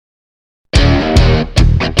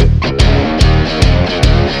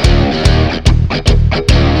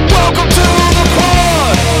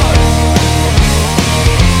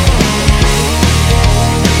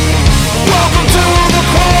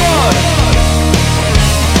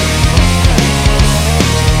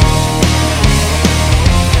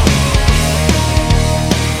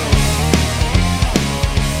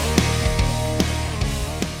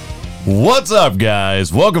What's up,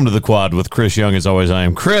 guys? Welcome to the Quad with Chris Young. As always, I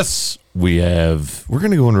am Chris. We're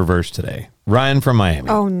going to go in reverse today. Ryan from Miami.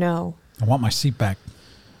 Oh, no. I want my seat back.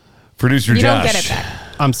 Producer You Josh. don't get it back.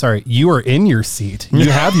 I'm sorry. You are in your seat.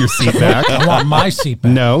 You have your seat back. I want my seat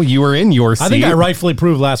back. No, you were in your seat. I think I rightfully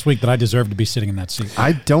proved last week that I deserve to be sitting in that seat.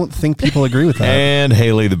 I don't think people agree with that. And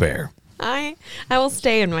Haley the Bear. I will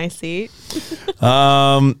stay in my seat.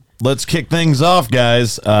 Let's kick things off,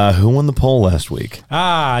 guys. Who won the poll last week?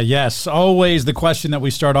 Ah, yes. Always the question that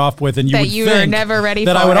we start off with, and you That would you think were never ready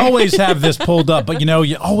that for. I would always have this pulled up, but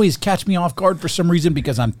you always catch me off guard for some reason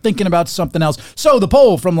because I'm thinking about something else. So the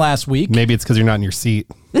poll from last week Maybe it's because you're not in your seat.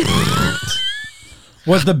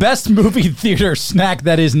 was the best movie theater snack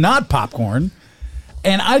that is not popcorn.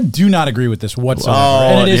 And I do not agree with this whatsoever.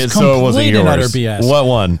 And it is so it wasn't complete and utter yours. BS. What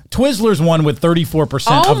won? Twizzlers won with 34%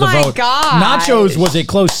 Oh of the my vote. gosh. Nachos was a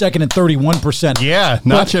close second at 31%. Yeah,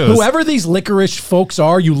 But nachos. whoever these licorice folks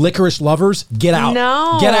are, you licorice lovers, get out.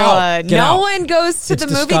 No. Get out. Get no out. one goes to It's the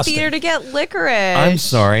movie disgusting. theater to get licorice. I'm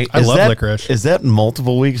sorry. I love that, licorice. Is that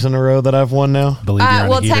multiple weeks in a row that I've won now? I believe you're on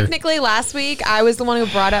Well, a heater. technically, last week, I was the one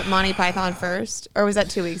who brought up Monty Python first. Or was that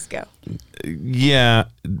 2 weeks ago? Yeah,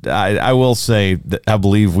 I will say that I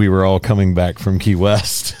believe we were all coming back from Key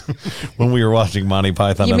West when we were watching Monty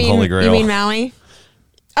Python You and mean, Holy Grail. you mean Maui?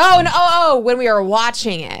 Oh, no. Oh, when we were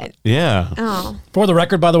watching it. Yeah. Oh. For the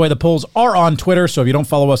record, by the way, the polls are on Twitter. So if you don't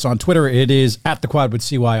follow us on Twitter, it is at the Quad with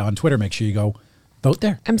CY on Twitter. Make sure you go vote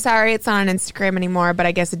there. I'm sorry it's not on Instagram anymore, but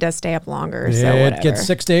I guess it does stay up longer. So It whatever. gets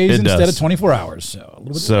 6 days It instead does. of 24 hours. So, a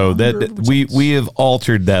little bit So longer, that which we is- we have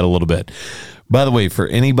altered that a little bit. By the way, for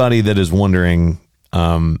anybody that is wondering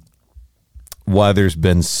why there's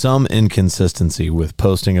been some inconsistency with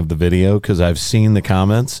posting of the video, because I've seen the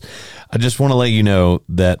comments, I just want to let you know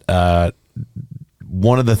that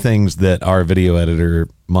one of the things that our video editor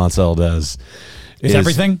Monsell does is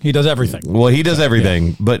everything. He does everything. Well, he does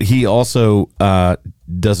everything, but he also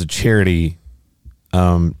does a charity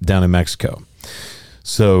down in Mexico.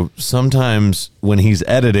 So sometimes when he's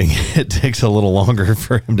editing, it takes a little longer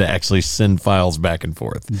for him to actually send files back and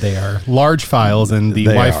forth. They are large files, and the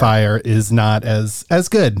They Wi-Fi is not as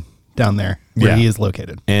good down there where Yeah. he is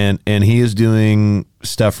located. And he is doing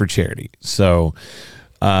stuff for charity. So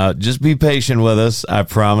just be patient with us. I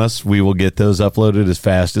promise we will get those uploaded as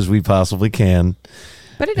fast as we possibly can.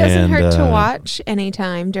 But it doesn't And, hurt to watch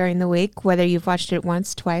anytime during the week, whether you've watched it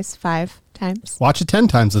once, twice, 5 times. Watch it 10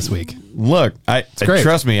 times this week. Look, great.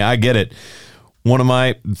 trust me, I get it. One of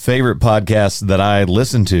my favorite podcasts that I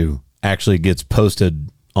listen to actually gets posted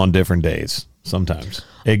on different days. Sometimes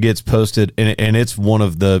it gets posted, and it's one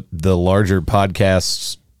of the larger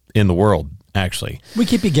podcasts in the world. Actually, We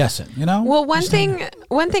keep you guessing, Well, one thing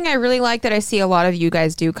I really like that I see a lot of you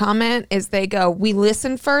guys do comment is they go, we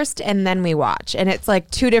listen first and then we watch. And it's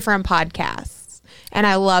like 2 different podcasts. And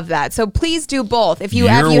I love that. So please do both. If you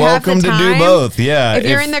You're have the welcome to do time, both. Yeah. If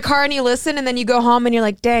you're in the car and you listen and then you go home and you're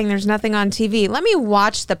like, dang, there's nothing on TV. Let me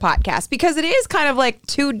watch the podcast, because it is kind of like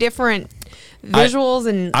 2 different visuals.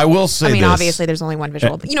 And I will say I mean, this. obviously there's only one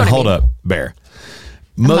visual, but you know what Hold I mean. up, Bear.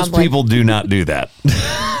 Most mumbling. people do not do that.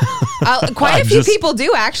 Quite a few just- people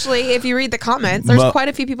do, actually. If you read the comments, there's quite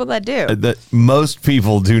a few people that do. That most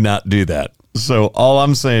people do not do that. So all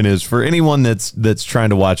I'm saying is, for anyone that's trying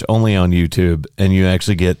to watch only on YouTube and you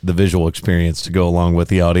actually get the visual experience to go along with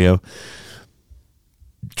the audio,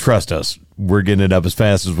 trust us, we're getting it up as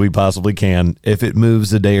fast as we possibly can. If it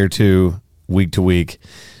moves a day or two, week to week,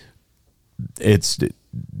 it's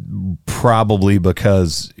probably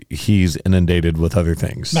because he's inundated with other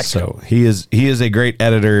things. Mexico. So he is a great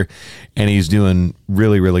editor, and he's doing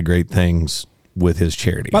really, really great things with his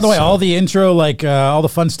charity. By the way, So- all the intro, all the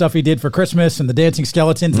fun stuff he did for Christmas and the dancing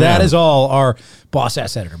skeletons, that is all our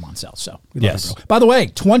boss-ass editor, Monsell. So, we love Yes. it, bro. By the way,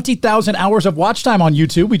 20,000 hours of watch time on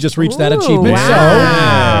YouTube. We just reached that Ooh, achievement.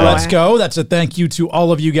 wow. So, let's go. That's a thank you to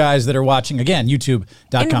all of you guys that are watching. Again, And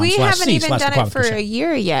youtube.com/c/the we haven't even done Quad it with for Chris a Young.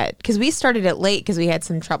 year yet, because we started it late because we had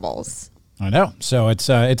some troubles. I know. So, it's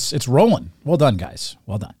rolling. Well done, guys.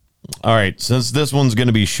 Well done. All right, since this one's going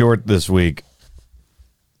to be short this week,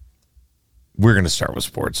 we're going to start with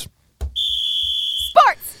sports.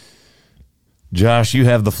 Sports! Josh, you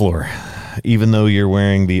have the floor, even though you're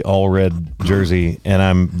wearing the all-red jersey, and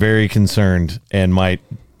I'm very concerned and might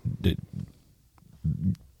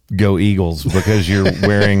go Eagles because you're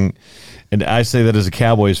wearing, and I say that as a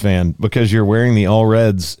Cowboys fan, because you're wearing the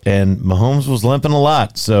all-reds, and Mahomes was limping a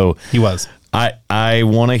lot, so He was. I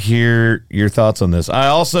want to hear your thoughts on this. I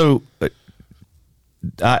also...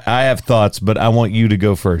 I have thoughts, but I want you to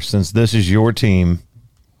go first. Since this is your team,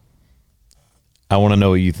 I want to know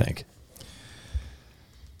what you think.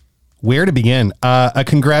 Where to begin? A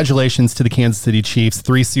congratulations to the Kansas City Chiefs.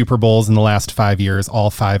 3 Super Bowls in the last 5 years, all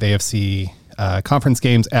 5 AFC conference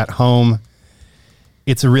games at home.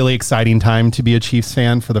 It's a really exciting time to be a Chiefs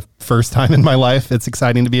fan. For the first time in my life, it's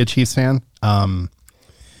exciting to be a Chiefs fan.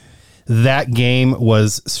 That game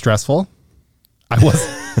was stressful.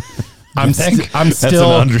 I'm still That's an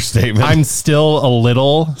understatement. I'm still a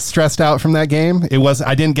little stressed out from that game.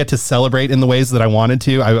 I didn't get to celebrate in the ways that I wanted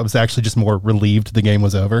to. I was actually just more relieved the game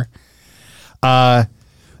was over.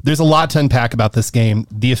 There's a lot to unpack about this game.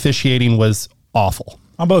 The officiating was awful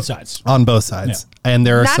On both sides. Yeah. And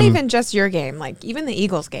there are Not even just your game. Like, even the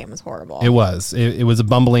Eagles game was horrible. It was. It was a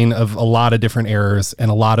bumbling of a lot of different errors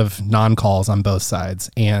and a lot of non-calls on both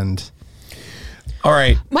sides. And All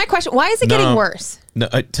right. My question, why is it getting worse? No,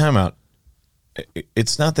 time out.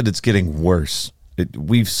 It's not that it's getting worse.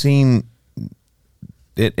 We've seen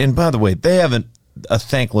it. And by the way, they have a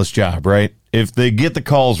thankless job, right? If they get the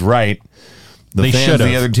calls right, the fans of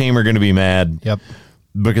the other team are going to be mad. Yep.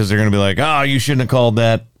 Because they're going to be like, oh, you shouldn't have called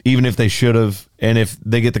that, even if they should have. And if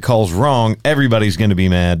they get the calls wrong, everybody's going to be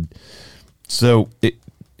mad. So it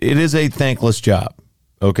is a thankless job,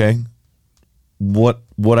 okay? What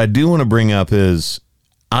I do want to bring up is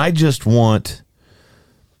I just want,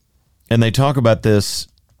 and they talk about this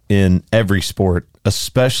in every sport,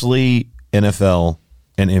 especially NFL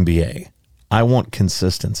and NBA, I want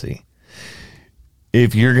consistency.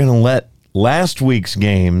 If you're going to let last week's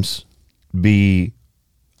games be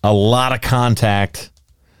a lot of contact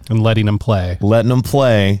and letting them play,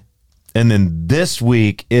 and then this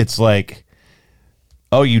week it's like,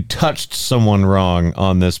 oh, you touched someone wrong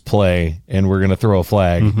on this play, and we're going to throw a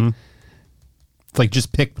flag. Mm-hmm. It's like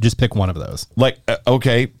just pick one of those. Like,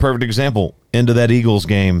 okay, perfect example. Into that Eagles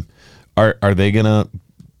game, are they going to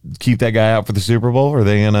keep that guy out for the Super Bowl? Are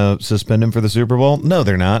they going to suspend him for the Super Bowl? No,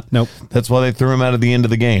 they're not. Nope. That's why they threw him out at the end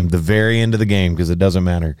of the game, the very end of the game, because it doesn't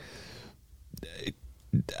matter.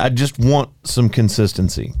 I just want some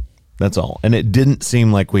consistency. That's all. And it didn't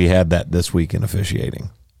seem like we had that this week in officiating.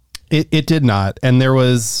 It did not. And there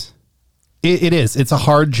was, it's a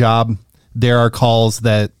hard job. There are calls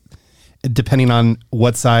that, depending on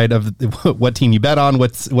what side of what team you bet on,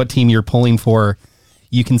 what team you're pulling for,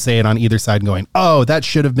 you can say it on either side going, oh, that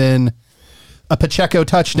should have been a Pacheco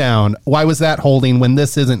touchdown. Why was that holding when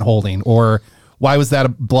this isn't holding? Or why was that a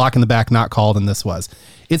block in the back not called and this was?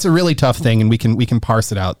 It's a really tough thing, and we can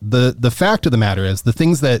parse it out. The fact of the matter is, the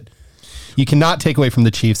things that you cannot take away from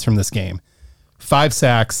the Chiefs from this game: 5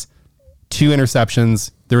 sacks, 2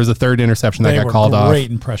 interceptions. There was a 3rd interception that got called off. Great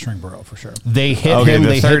in pressuring Burrow, for sure. They hit him.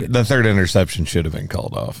 The third interception should have been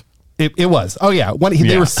called off. It was. Oh, yeah.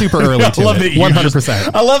 They were super early to it.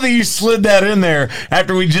 100%. I love that you slid that in there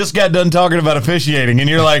after we just got done talking about officiating, and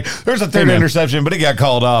you're like, there's a 3rd interception, but it got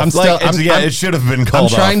called off. It should have been called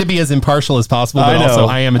off. I'm trying to be as impartial as possible, but also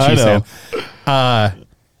I am a Chiefs fan.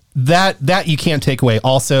 That you can't take away.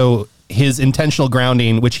 Also, his intentional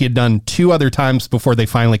grounding, which he had done 2 other times before they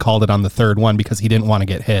finally called it on the 3rd one because he didn't want to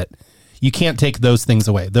get hit. You can't take those things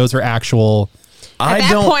away. Those are actual... At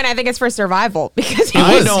that point, I think it's for survival because he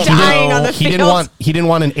was dying on the field. He didn't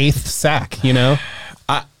want an 8th sack, you know?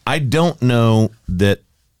 I don't know that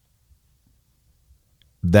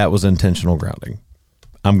was intentional grounding.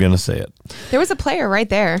 I'm going to say it. There was a player right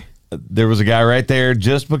there. There was a guy right there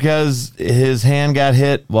just because his hand got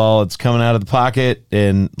hit while it's coming out of the pocket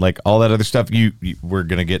and like all that other stuff. We're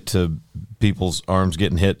going to get to people's arms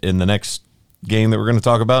getting hit in the next game that we're going to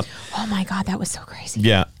talk about. Oh my God, that was so crazy.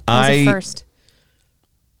 Yeah. That was the first.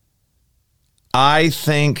 I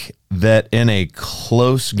think that in a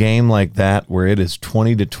close game like that, where it is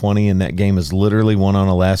 20-20 and that game is literally won on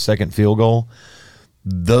a last-second field goal,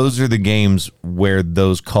 those are the games where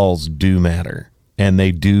those calls do matter, and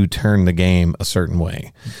they do turn the game a certain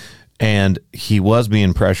way. And he was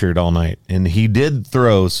being pressured all night, and he did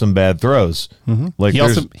throw some bad throws. Mm-hmm. Like he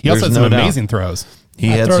also had some amazing throws. He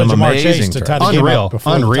had some amazing throws. Unreal.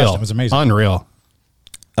 It was amazing. Unreal.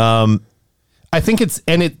 I think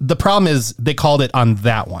the problem is they called it on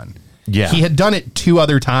that one. Yeah. He had done it 2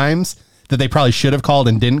 other times that they probably should have called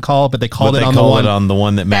and didn't call, but they called it on the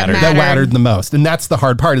one that mattered. That mattered the most. And that's the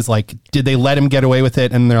hard part is like, did they let him get away with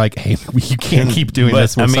it? And they're like, hey, you can't keep doing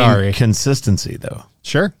this. We're sorry. Consistency, though.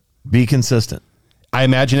 Sure. Be consistent. I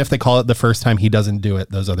imagine if they call it the first time, he doesn't do it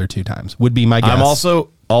those other 2 times, would be my guess. I'm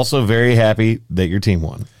also very happy that your team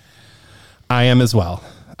won. I am as well.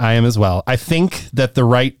 I think that the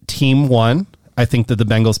right team won. I think that the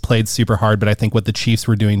Bengals played super hard, but I think what the Chiefs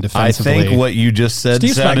were doing defensively. I think what you just said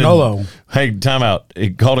Steve sounded... Spagnuolo. Hey, time out.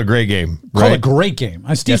 It called a great game. Called a great game.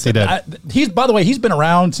 Yes, he did. By the way, he's been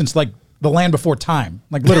around since like the land before time.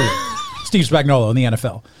 Like literally. Steve Spagnuolo in the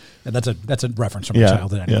NFL. That's a reference from Yeah, my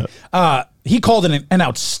childhood. Anyway. He called it an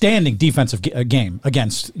outstanding defensive game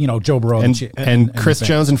against Joe Burrow and Chris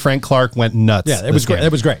Jones and Frank Clark went nuts. Yeah, it was great.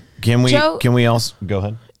 It was great. Can we also go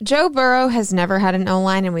ahead? Joe Burrow has never had an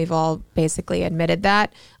O-line, and we've all basically admitted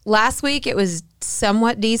that. Last week, it was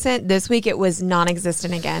somewhat decent. This week, it was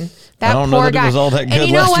non-existent again. I don't know that it was all that good and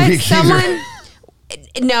you know last what? week either.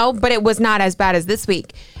 No, but it was not as bad as this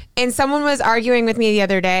week. And someone was arguing with me the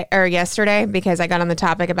other day or yesterday because I got on the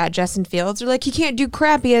topic about Justin Fields. They're like, he can't do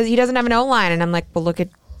crap. He doesn't have an O-line. And I'm like, well, look at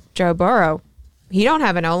Joe Burrow. He don't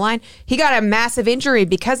have an O-line. He got a massive injury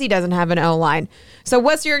because he doesn't have an O-line. So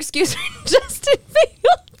what's your excuse for Justin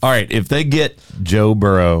Fields? All right, if they get Joe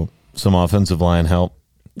Burrow some offensive line help,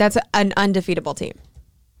 That's an undefeatable team.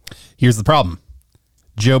 Here's the problem.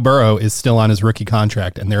 Joe Burrow is still on his rookie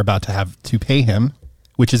contract, and they're about to have to pay him,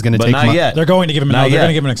 which is going to but take not yet. They're going to give him Not they're yet. going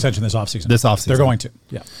to give him an extension this offseason. They're going to.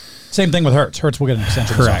 Yeah. Same thing with Hurts. Hurts will get an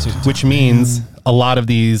extension correct, this offseason. which means a lot of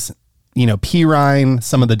these, Pirine,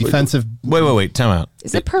 some of the defensive. Wait, time out.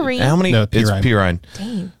 Is it Perrine? How many? No, It's Pirine.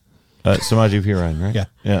 Dang. Samaje Perine, right?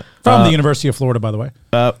 Yeah. From the University of Florida, by the way.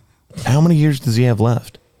 How many years does he have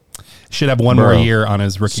left? Should have one Burrow. more year on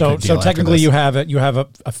his rookie deal. So after technically, this, you have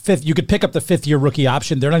a fifth. You could pick up the 5th-year rookie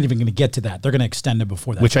option. They're not even going to get to that. They're going to extend it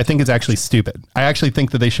before that. which I think is actually stupid. I actually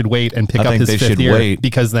think that they should wait and pick I up think his they 5th should year wait.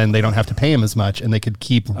 because then they don't have to pay him as much and they could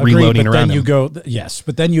keep Agreed, reloading but around then you him. go yes,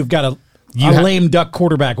 but then you've got a have- lame duck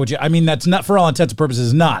quarterback. Which that's not for all intents and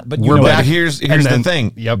purposes not. But We're know back. But here's And then- the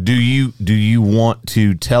thing. Yep. Do you want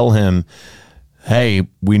to tell him, hey,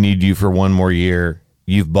 we need you for one more year?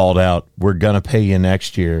 You've balled out. We're gonna pay you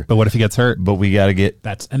next year. But what if he gets hurt? But we got to get.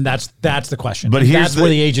 That's the question. But And here's that's where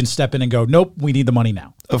the agents step in and go, nope, we need the money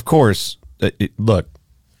now. Of course. Look,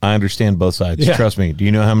 I understand both sides. Yeah. Trust me. Do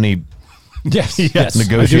you know how many Yes,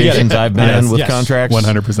 negotiations I've been in with Yes. contracts?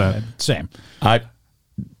 100%. Same. I've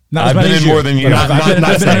Not as been many as in more than you. but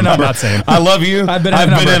I've been in a number. Not saying. I love you. I've been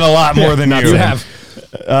in a lot more than you. You have.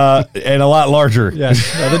 And a lot larger.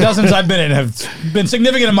 Yes. The dozens I've been in have been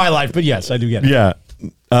significant in my life, but yes, I do get it. Yeah.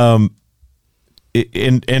 And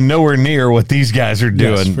nowhere near what these guys are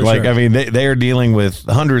doing. Yes, for like, sure. I mean, they are dealing with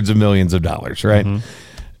hundreds of millions of dollars, right? Mm-hmm.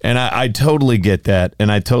 And I totally get that.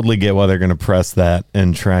 And I totally get why they're going to press that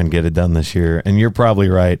and try and get it done this year. And you're probably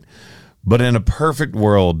right. But in a perfect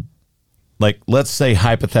world, like, let's say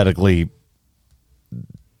hypothetically,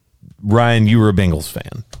 Ryan, you were a Bengals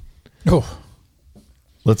fan. Oh,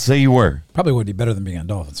 Let's say you were. probably would be better than being a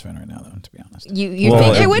Dolphins fan right now, though, to be honest. You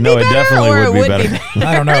Well, think it would no, be it better, definitely or would it be would better. be better?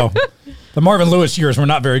 I don't know. The Marvin Lewis years were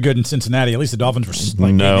not very good in Cincinnati. At least the Dolphins were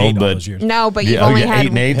like 8-8 all but- those years. No, but you've only had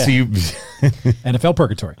 8-8. So you. NFL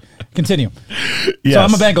purgatory. Continue. Yes. So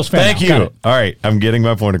I'm a Bengals fan. Thank now. you. Got it. All right, I'm getting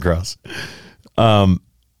my point across.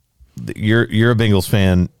 You're a Bengals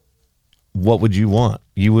fan. What would you want?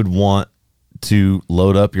 You would want to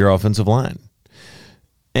load up your offensive line,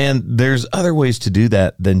 and there's other ways to do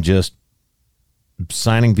that than just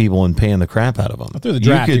signing people and paying the crap out of them. Through the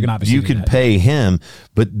draft, you can obviously you do could that. pay him,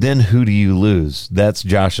 but then who do you lose? That's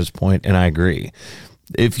Josh's point, and I agree.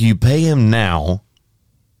 If you pay him now,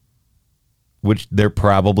 which they're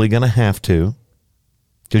probably going to have to,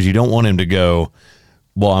 because you don't want him to go,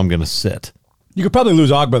 well, I'm going to sit. You could probably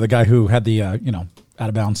lose Ogba, the guy who had the out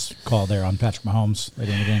of bounds call there on Patrick Mahomes late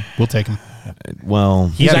in the game. We'll take him. Well,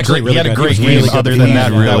 He had actually he had a really great good. He was game really good. other He than was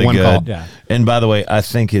that, really that one good. call. Yeah. And by the way, I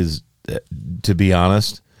think to be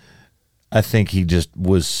honest, I think he just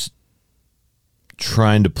was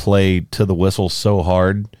trying to play to the whistle so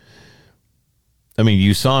hard. I mean,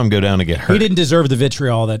 you saw him go down to get hurt. He didn't deserve the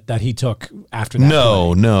vitriol that he took after that.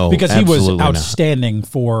 No, play. no, because he was absolutely not. outstanding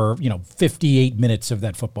for 58 minutes of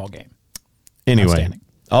that football game. Anyway, Outstanding.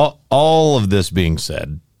 all of this being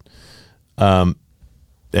said, at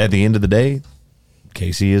the end of the day,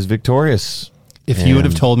 Casey is victorious. If you would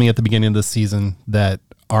have And- told me at the beginning of the season that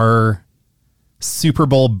our Super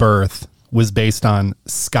Bowl berth was based on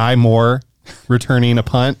Sky Moore returning a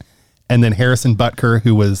punt and then Harrison Butker,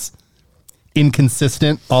 who was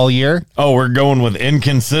inconsistent all year. Oh, we're going with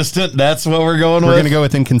inconsistent? That's what we're going We're with? going to go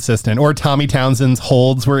with inconsistent. Or Tommy Townsend's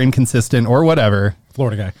holds were inconsistent or whatever.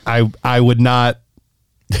 Florida guy. I would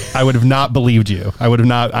have not believed you. I would have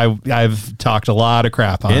not. I've talked a lot of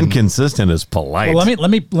crap on Inconsistent is polite. Well, let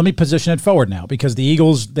me position it forward now because the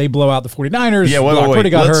Eagles, they blow out the 49ers. Yeah, wait. Brock Purdy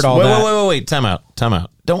got Let's- hurt, all that. Wait. Time out.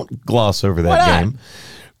 Don't gloss over Why that not? game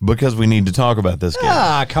because we need to talk about this game.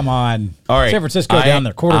 Ah, come on. All right. San Francisco down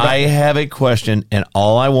their quarterback. I have a question, and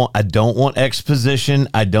I don't want exposition.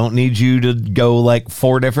 I don't need you to go like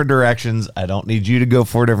 4 different directions. I don't need you to go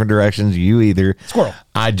 4 different directions. You either. Squirrel.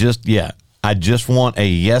 I just want a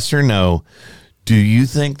yes or no. Do you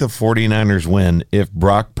think the 49ers win if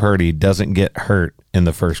Brock Purdy doesn't get hurt in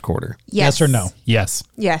the first quarter? Yes or no? Yes.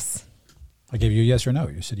 Yes. I gave you a yes or no.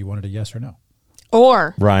 You said you wanted a yes or no.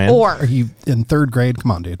 Or. Ryan? Are you in third grade?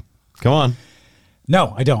 Come on, dude. Come on.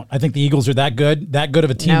 No, I don't. I think the Eagles are that good of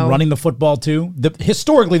a team No. running the football too.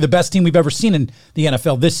 Historically, the best team we've ever seen in the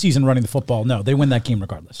NFL this season running the football. No, they win that game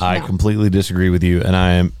regardless. I completely disagree with you, and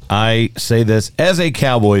I say this as a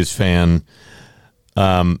Cowboys fan.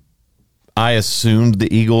 I assumed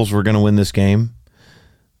the Eagles were going to win this game.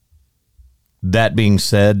 That being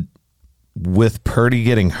said, with Purdy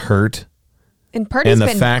getting hurt, And Purdy's and the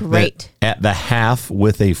been fact great. that at the half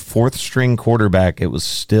with a fourth string quarterback, it was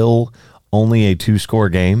still only a 2-score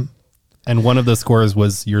game. And one of the scores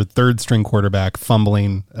was your third string quarterback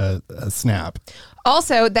fumbling a snap.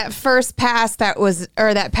 Also, that first pass that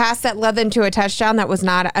pass that led them to a touchdown, that was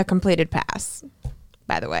not a completed pass,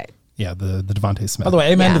 by the way. Yeah, the Devontae Smith. By the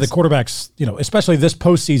way, amen to the Yes. quarterbacks, especially this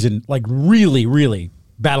postseason, like really, really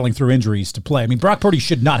battling through injuries to play. I mean, Brock Purdy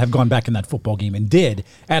should not have gone back in that football game and did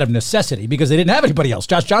out of necessity because they didn't have anybody else.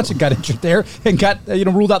 Josh Johnson got injured there and got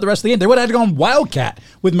ruled out the rest of the game. They would have had to go on Wildcat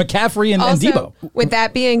with McCaffrey and Also, Debo. with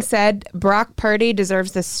that being said, Brock Purdy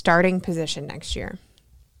deserves the starting position next year.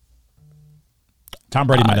 Tom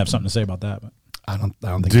Brady might have something to say about that. But. I don't think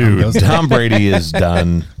Tom goes Dude, down. Tom Brady is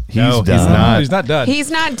done. He's No, done. he's not. He's not done.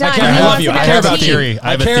 He's not done. care- He I love wants you. I another care about team. theory.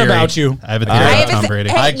 I care about you. I have a theory I about have a Tom th- Brady.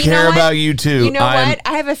 hey, I you know care what? about you too. You know what?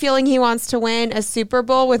 I have a feeling he wants to win a Super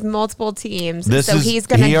Bowl with multiple teams. He's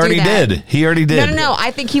going to do He already that. did. He already did. No.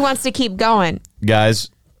 I think he wants to keep going. Guys,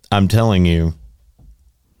 I'm telling you,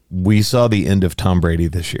 we saw the end of Tom Brady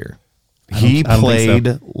this year. He I don't think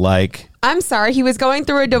played like I'm sorry. He was going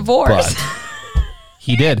through a divorce. butt.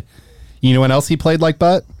 He did. You know when else he played like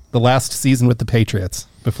butt? The last season with the Patriots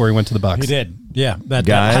before he went to the Bucs. He did. Yeah. That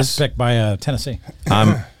Guys. pick by Tennessee.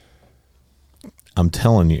 I'm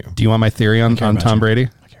telling you. Do you want my theory on about Tom you. Brady?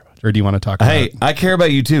 Or do you want to talk about Hey, it? I care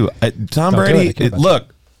about you too. Tom Don't do it. I Brady, care about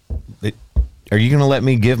look, are you going to let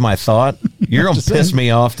me give my thought? You're going to Just piss saying.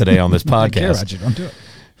 me off today on this I care podcast. about you. Don't do it.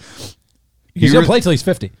 You He's going were- to play till he's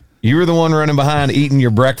 50. You were the one running behind eating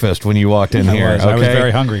your breakfast when you walked in here. I was okay?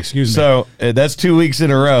 very hungry. Excuse me. So that's 2 weeks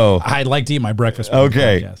in a row. I'd like to eat my breakfast. before the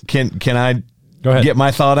Okay. podcast. Can I Go ahead. get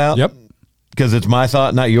my thought out? Yep. Because it's my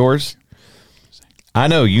thought, not yours. I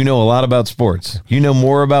know you know a lot about sports. You know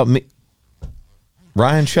more about me.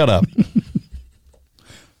 Ryan, shut up.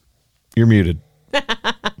 You're muted.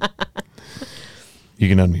 You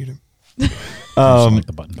can unmute him. I just like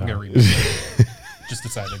the button power. Just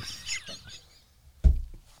decided.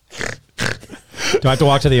 Do I have to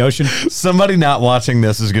walk to the ocean? Somebody not watching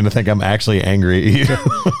this is going to think I'm actually angry at you.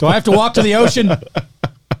 Do I have to walk to the ocean?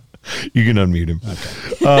 You can unmute him.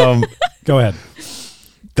 Go ahead.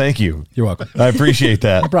 Thank you. You're welcome. I appreciate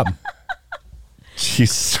that. No problem.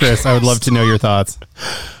 Jesus. Chris, I would love to know your thoughts.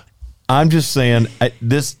 I'm just saying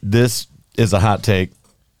this is a hot take.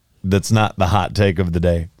 That's not the hot take of the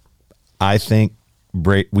day. I think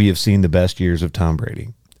we have seen the best years of Tom Brady,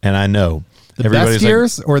 and I know The everybody's best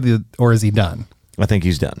years or is he done? I think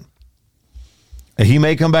he's done. He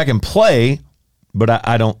may come back and play, but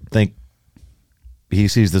I don't think he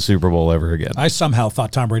sees the Super Bowl ever again. I somehow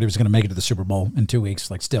thought Tom Brady was going to make it to the Super Bowl in 2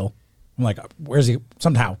 weeks. Like, still, I'm like, where's he?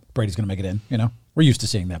 Somehow Brady's going to make it in. We're used to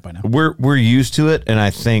seeing that by now. We're used to it, and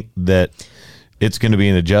I think that it's going to be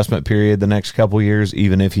an adjustment period the next couple of years,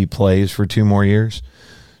 even if he plays for 2 more years,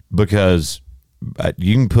 because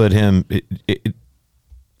you can put him.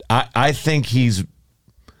 I think his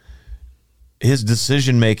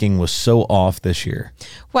decision making was so off this year,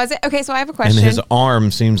 Was it? Okay, so I have a and question. his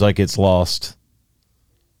arm seems like it's lost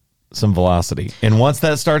some velocity. And once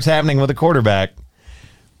that starts happening with a quarterback,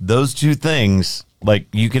 those two things, like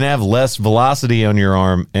you can have less velocity on your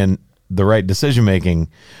arm and the right decision making,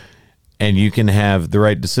 and you can have the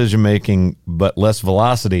right decision making but less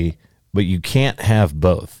velocity, but you can't have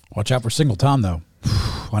both. Watch out for single Tom though.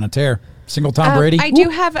 On a tear. Single Tom Brady. I do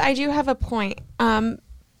have a point.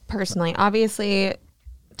 Personally, obviously,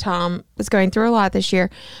 Tom was going through a lot this year,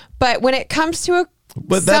 but when it comes to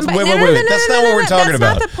But that's somebody- wait. no, no, no, That's no, not no, what we're no, talking that's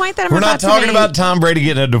about. not the point that I'm We're about not to talking make. about Tom Brady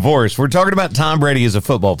getting a divorce. We're talking about Tom Brady as a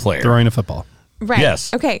football player. Throwing a football. Right.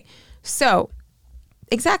 Yes. Okay. So,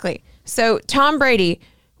 exactly. So, Tom Brady,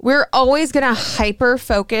 we're always going to hyper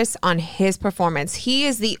focus on his performance. He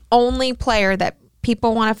is the only player that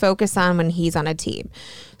people want to focus on when he's on a team.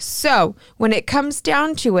 So, when it comes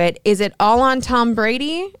down to it, is it all on Tom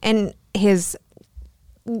Brady and his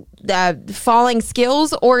falling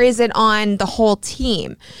skills, or is it on the whole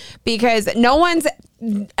team? Because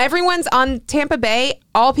everyone's on Tampa Bay.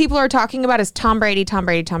 All people are talking about is Tom Brady, Tom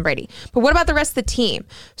Brady, Tom Brady. But what about the rest of the team?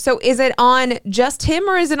 So is it on just him,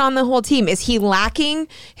 or is it on the whole team? Is he lacking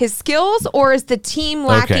his skills, or is the team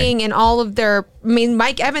lacking in all of their... I mean,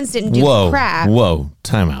 Mike Evans didn't do crap. Whoa.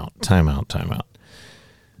 Time out.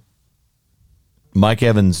 Mike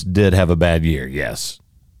Evans did have a bad year, yes.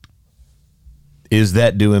 Is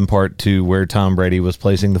that due in part to where Tom Brady was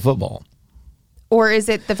placing the football? Or is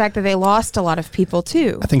it the fact that they lost a lot of people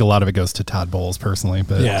too? I think a lot of it goes to Todd Bowles personally,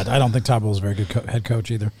 but yeah, I don't think Todd Bowles is a very good head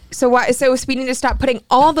coach either. So we need to stop putting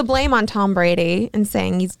all the blame on Tom Brady and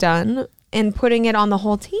saying he's done, and putting it on the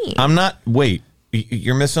whole team. Wait,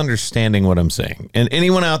 you're misunderstanding what I'm saying. And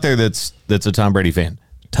anyone out there that's a Tom Brady fan,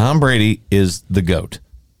 Tom Brady is the GOAT.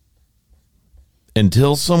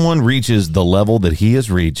 Until someone reaches the level that he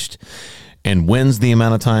has reached and wins the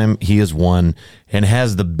amount of time he has won and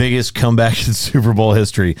has the biggest comeback in Super Bowl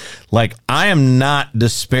history. Like, I am not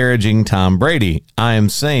disparaging Tom Brady. I am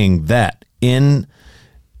saying that in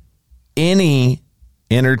any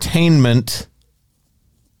entertainment,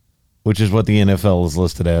 which is what the NFL is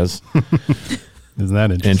listed as. Isn't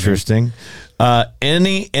that interesting?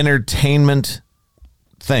 Any entertainment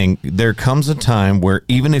thing, there comes a time where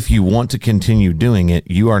even if you want to continue doing it,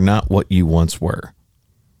 you are not what you once were.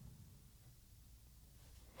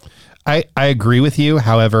 I agree with you.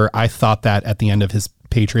 However, I thought that at the end of his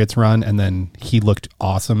Patriots run, and then he looked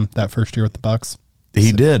awesome that first year with the Bucs.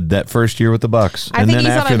 He did that first year with the Bucs. I And think then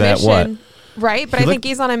he's after on a that, mission, what? right? But I think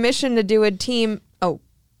he's on a mission to do a team. To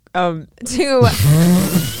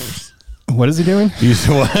What is he doing?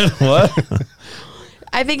 What?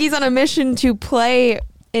 I think he's on a mission to play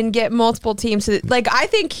and get multiple teams. I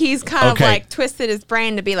think he's kind of like twisted his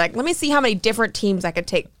brain to be like, let me see how many different teams I could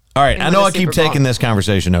take. All right, I know I keep taking this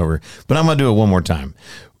conversation over, but I'm going to do it one more time.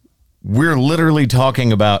 We're literally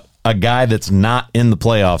talking about a guy that's not in the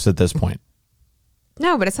playoffs at this point.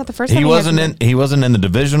 No, but it's not the first time He wasn't in the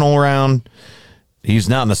divisional round. He's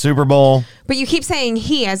not in the Super Bowl. But you keep saying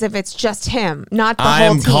he as if it's just him, not the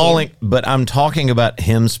whole team. But I'm talking about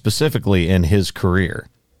him specifically in his career.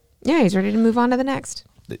 Yeah, he's ready to move on to the next.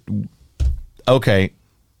 Okay,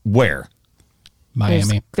 where?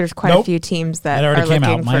 Miami. There's quite a few teams that already are came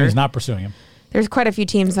out. looking Miami's not pursuing him. There's quite a few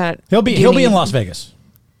teams that He'll be in Las Vegas.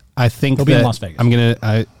 I think He'll be in Las Vegas. I'm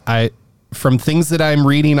gonna. From things that I'm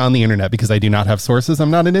reading on the internet, because I do not have sources,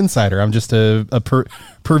 I'm not an insider. I'm just a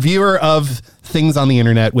purveyor of things on the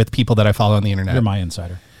internet with people that I follow on the internet. You're my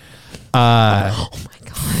insider. oh my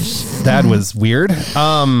gosh, that was weird.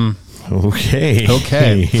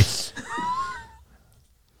 Okay.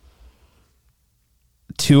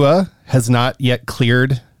 Tua has not yet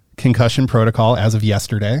cleared concussion protocol as of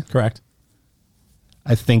yesterday. Correct.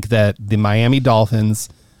 I think that the Miami Dolphins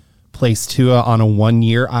placed Tua on a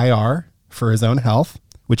 1-year IR for his own health,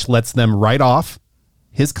 which lets them write off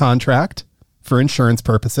his contract for insurance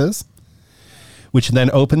purposes, which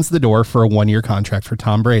then opens the door for a 1-year contract for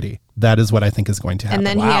Tom Brady. That is what I think is going to happen.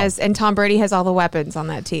 And then Tom Brady has all the weapons on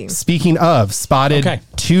that team. Speaking of, spotted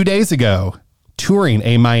 2 days ago, touring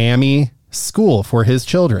a Miami school for his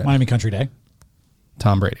children. Miami Country Day.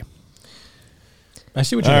 Tom Brady. I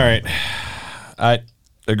see what you're doing. All right. I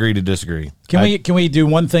agree to disagree. Can we do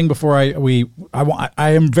one thing before I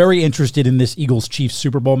am very interested in this Eagles Chiefs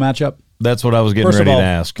Super Bowl matchup. That's what I was getting First ready of all, to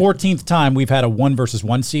ask. 14th time we've had a 1 versus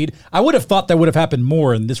 1 seed. I would have thought that would have happened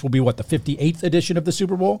more, and this will be the 58th edition of the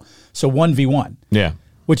Super Bowl. So 1v1. Yeah.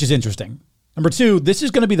 Which is interesting. Number 2, this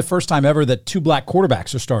is going to be the first time ever that 2 black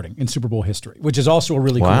quarterbacks are starting in Super Bowl history, which is also a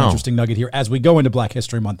really cool, interesting nugget here as we go into Black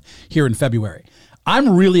History Month here in February. I'm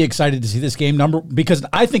really excited to see this game because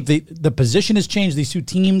I think the position has changed. These two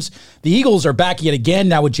teams, the Eagles are back yet again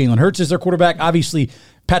now with Jalen Hurts as their quarterback. Obviously,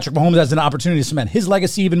 Patrick Mahomes has an opportunity to cement his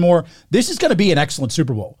legacy even more. This is going to be an excellent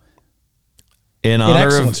Super Bowl. In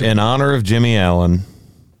honor of Jimmy Allen,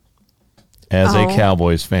 as a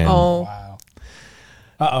Cowboys fan. Oh. Wow.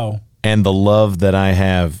 Uh-oh. And the love that I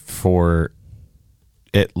have for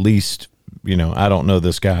at least, I don't know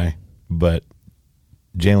this guy, but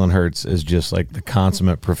Jalen Hurts is just like the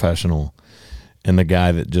consummate professional and the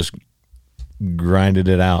guy that just grinded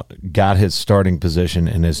it out, got his starting position,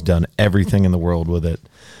 and has done everything in the world with it.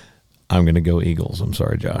 I'm going to go Eagles. I'm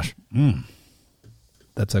sorry, Josh.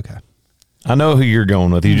 That's okay. I know who you're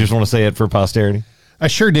going with. You just want to say it for posterity? I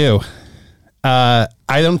sure do. I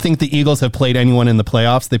don't think the Eagles have played anyone in the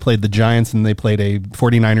playoffs. They played the Giants, and they played a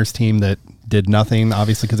 49ers team that did nothing,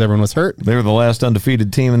 obviously, because everyone was hurt. They were the last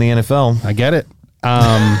undefeated team in the NFL. I get it.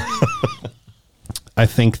 I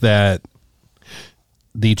think that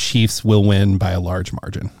the Chiefs will win by a large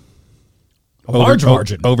margin. Large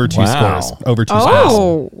margin. Over two Wow. scores. Over two scores.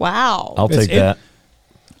 Oh, wow. I'll take that.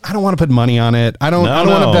 I don't want to put money on it. I don't want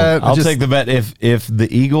No. to bet. I'll take the bet if the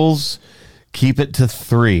Eagles keep it to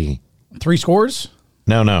 3. 3 scores?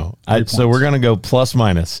 No. So we're going to go plus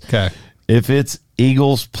minus. Okay. If it's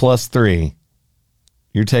Eagles plus 3,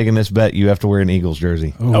 you're taking this bet. You have to wear an Eagles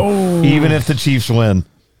jersey. Oh. Even if the Chiefs win.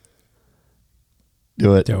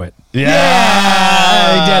 Do it. Do it. Yeah.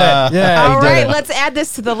 He did it. Yeah, All he did right, it. let's add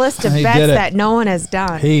this to the list of He bets did it. that no one has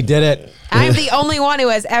done. He did it. I'm the only one who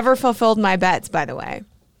has ever fulfilled my bets, by the way.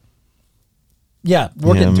 Yeah,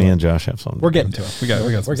 we're Yeah, getting to me it. and Josh have something. We're getting to it. We got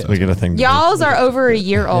We're some getting We get a thing. to do. Y'all's are over a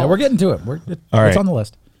year old. Yeah, we're getting to it. It's right. on the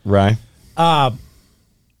list. Right.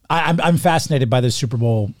 I'm fascinated by this Super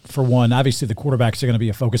Bowl for one. Obviously, the quarterbacks are going to be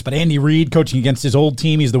a focus, but Andy Reid coaching against his old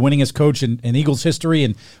team. He's the winningest coach in Eagles history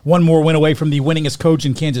and one more win away from the winningest coach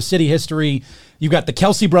in Kansas City history. You've got the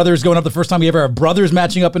Kelsey brothers going up the first time we ever have brothers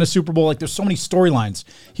matching up in a Super Bowl. Like, there's so many storylines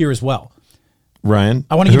here as well. Ryan,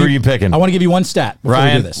 I want to who give are you picking? I want to give you one stat before we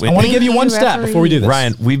Ryan, do this. I wait. want to give you Thank one you, stat referee. before we do this.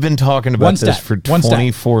 Ryan, we've been talking about this for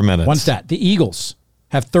 24 minutes. One stat. The Eagles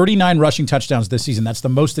have 39 rushing touchdowns this season. That's the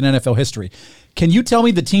most in NFL history. Can you tell me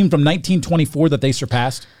the team from 1924 that they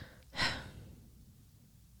surpassed?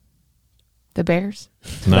 The Bears.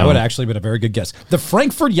 No. That would actually been a very good guess. The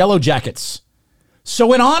Frankfurt Yellow Jackets.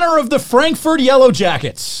 So in honor of the Frankfurt Yellow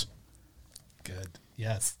Jackets, Good.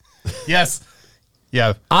 Yes. Yes.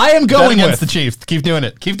 Yeah. I am Bet going against with the Chiefs. Keep doing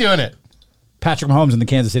it. Keep doing it. Patrick Mahomes and the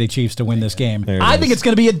Kansas City Chiefs to win this game. There it I is. think it's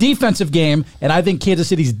going to be a defensive game, and I think Kansas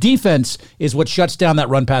City's defense is what shuts down that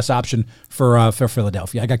run-pass option for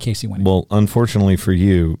Philadelphia. I got KC winning. Well, unfortunately for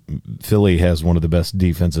you, Philly has one of the best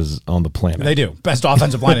defenses on the planet. They do. Best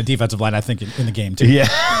offensive line and defensive line, I think, in the game, too. Yeah,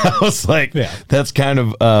 I was like, Yeah. that's kind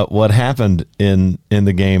of what happened in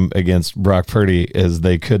the game against Brock Purdy is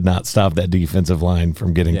they could not stop that defensive line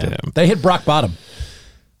from getting to Yeah. him. They hit Brock bottom.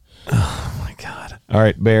 Oh my God! All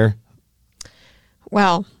right, Bear.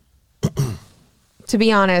 Well, to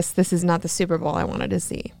be honest, this is not the Super Bowl I wanted to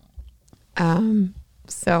see.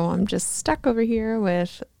 So I'm just stuck over here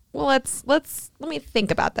with, well, let me think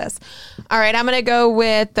about this. All right, I'm going to go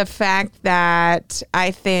with the fact that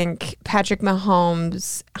I think Patrick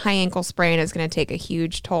Mahomes' high ankle sprain is going to take a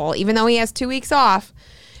huge toll. Even though he has 2 weeks off,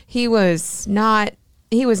 he was not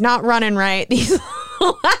running right these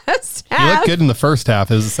last He half. looked good in the first half.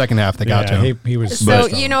 It was the second half that got to him. He was So,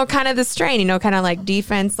 kind of the strain, kind of like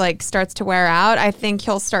defense starts to wear out. I think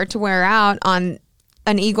he'll start to wear out on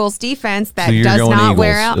an Eagles defense that So you're does going not Eagles,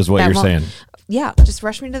 wear out. is what that you're won't- saying. Yeah, just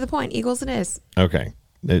rush me to the point. Eagles it is. Okay.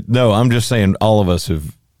 No, I'm just saying all of us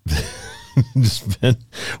have just been.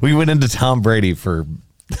 We went into Tom Brady for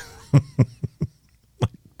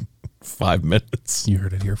 5 minutes. You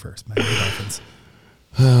heard it here first. Miami Dolphins.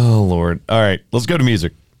 Oh Lord! All right, let's go to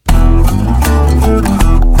music.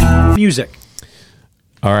 music.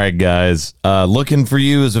 All right, guys. Looking for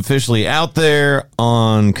You is officially out there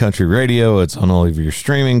on country radio. It's on all of your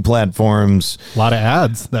streaming platforms. A lot of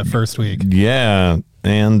ads that first week. Yeah,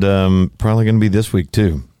 and probably going to be this week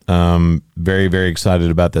too. Very, very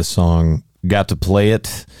excited about this song. Got to play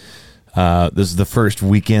it. This is the first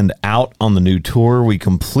weekend out on the new tour. We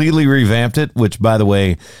completely revamped it, which, by the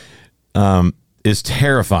way, is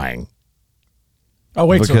terrifying. Oh,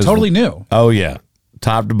 wait, so Because- totally new. Oh, yeah.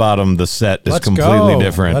 Top to bottom, the set is Let's completely go.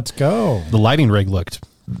 different. Let's go. The lighting rig looked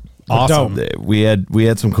awesome. Dope. We had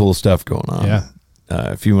some cool stuff going on. Yeah.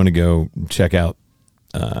 If you want to go check out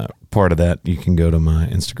part of that, you can go to my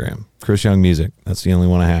Instagram, Chris Young Music. That's the only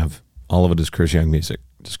one I have. All of it is Chris Young Music.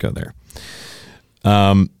 Just go there.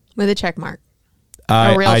 With a check mark.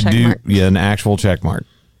 I real check do, mark. yeah, an actual check mark.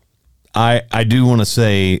 I do want to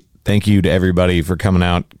say thank you to everybody for coming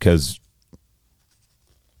out because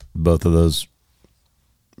both of those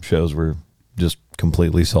shows were just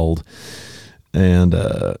completely sold, and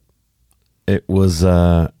it was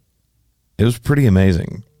pretty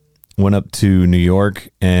amazing. Went up to New York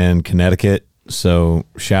and Connecticut, so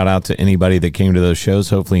shout out to anybody that came to those shows.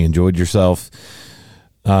 Hopefully you enjoyed yourself.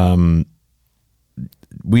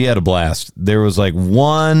 We had a blast. There was like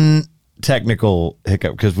one technical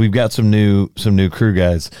hiccup because we've got some new crew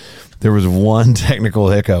guys. There was one technical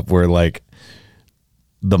hiccup where like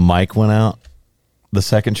the mic went out the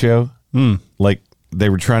second show. Like they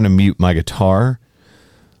were trying to mute my guitar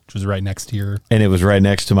Which was right next to your. and it was right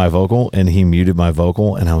next to my vocal and he muted my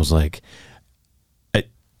vocal and I was like,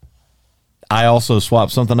 I also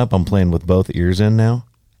swapped something up. I'm playing with both ears in now,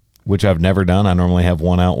 which I've never done. I normally have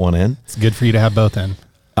one out, one in. It's good for you to have both in.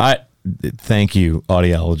 Thank you,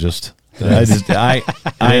 audiologist.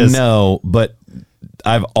 I is. know, but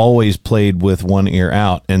I've always played with one ear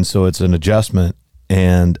out, and so it's an adjustment.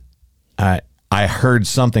 And I heard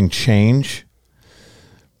something change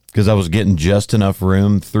because I was getting just enough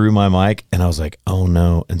room through my mic, and I was like, oh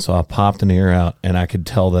no. And so I popped an ear out, and I could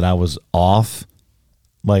tell that I was off,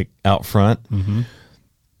 like out front. Mm-hmm.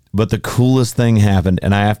 But the coolest thing happened,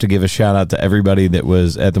 and I have to give a shout out to everybody that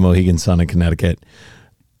was at the Mohegan Sun in Connecticut.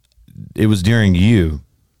 It was during you,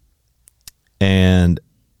 and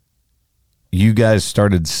you guys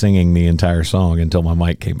started singing the entire song until my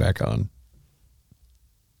mic came back on.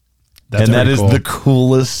 That's and that pretty is cool. the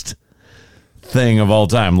coolest thing of all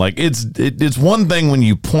time. Like it's one thing when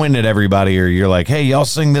you point at everybody or you're like, hey, y'all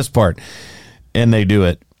sing this part, and they do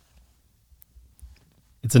it.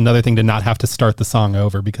 It's another thing to not have to start the song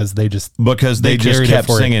over because they just just kept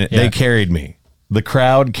singing it. Yeah. They carried me. The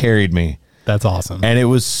crowd carried me. That's awesome. And it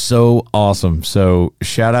was so awesome. So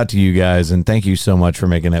shout out to you guys, and thank you so much for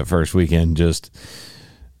making that first weekend just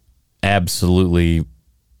absolutely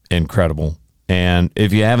incredible. And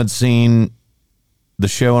if you haven't seen the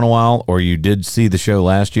show in a while, or you did see the show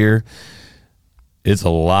last year, it's a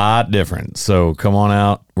lot different. So come on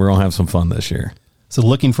out. We're going to have some fun this year. So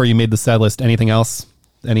looking for you made the set list. Anything else?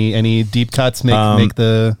 Any deep cuts make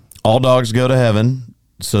the All Dogs Go to Heaven.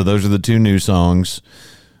 So those are the two new songs.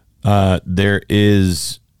 There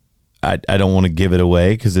is, I don't want to give it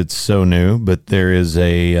away because it's so new, but there is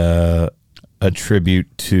a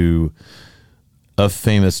tribute to a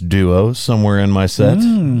famous duo somewhere in my set.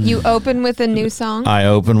 You open with a new song? I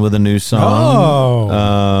open with a new song.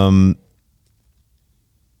 Oh.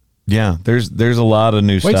 Yeah, there's a lot of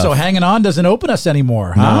new Wait, stuff. so Hanging On doesn't open us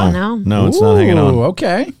anymore, huh? No, it's not hanging on. Ooh,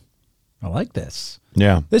 okay. I like this.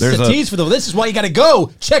 Yeah. This is a tease for this is why you got to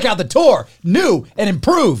go check out the tour. New and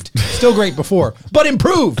improved. Still great before, but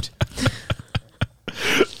improved.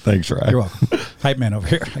 Thanks, Ryan. You're welcome. Hype man over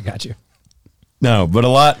here. I got you. No, but a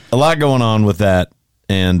lot going on with that.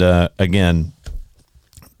 And again,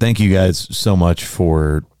 thank you guys so much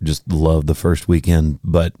for just the love the first weekend,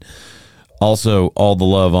 but also all the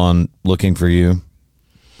love on Looking for You.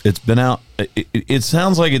 It's been out. It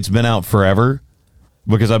sounds like it's been out forever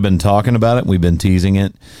because I've been talking about it. We've been teasing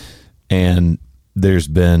it, and there's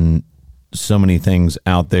been so many things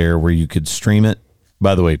out there where you could stream it.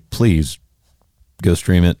 By the way, please go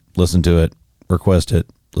stream it, listen to it, request it,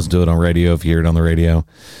 listen to it on radio if you hear it on the radio.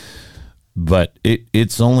 But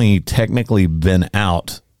it's only technically been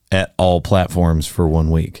out at all platforms for 1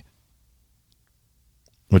 week,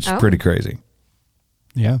 which is pretty crazy.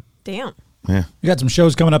 Yeah. Damn. Yeah. You got some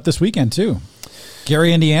shows coming up this weekend too.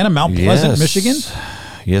 Gary, Indiana, Mount Pleasant, Michigan.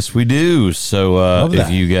 Yes, we do. So if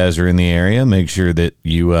you guys are in the area, make sure that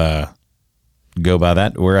you go by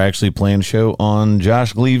that. We're actually playing a show on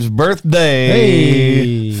Josh Gleave's birthday.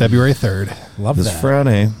 Hey, February 3rd. Love this that.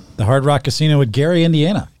 Friday. The Hard Rock Casino at Gary,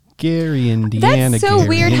 Indiana. Gary, Indiana. That's so Gary,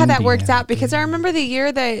 weird how that Indiana. worked out because I remember the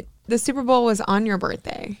year that the Super Bowl was on your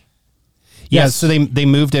birthday. Yeah, Yes. so they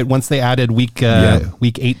moved it once they added week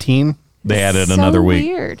 18. They added So another week.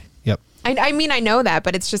 Weird. Yep. I mean, I know that,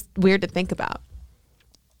 but it's just weird to think about.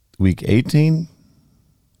 Week 18?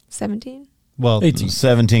 17? Well, 18.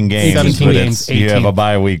 17 games. 17 but games, You have 18 a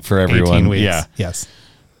bye week for everyone. 18 weeks. Yeah. Yes.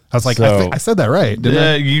 I was like, So- I said that right, didn't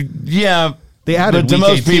I? Yeah. They added but to week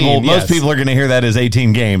most 18, people, yes. most people are going to hear that as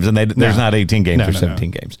 18 games, and there's No. not 18 games No, or no,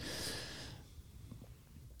 17 games.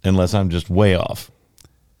 Unless I'm just way off.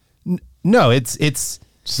 No, it's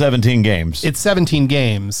 17 games. 17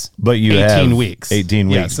 games, But you 18 have weeks. 18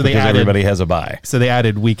 weeks Yeah, so they because added, everybody has a bye. So they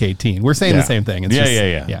added week 18. We're saying the same thing. It's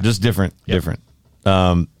Yeah. Just different.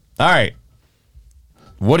 All right.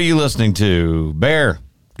 What are you listening to? Bear,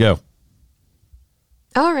 go.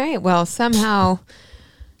 All right. Well, somehow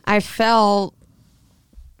I fell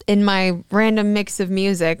in my random mix of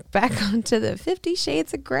music back onto the 50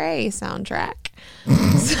 Shades of Grey soundtrack.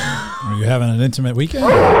 Are you having an intimate weekend?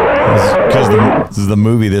 Because this is the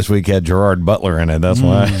movie this week had Gerard Butler in it. That's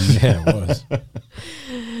why. Yeah, it was.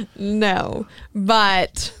 No,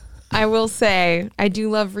 but I will say I do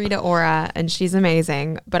love Rita Ora and she's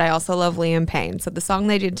amazing, but I also love Liam Payne. So the song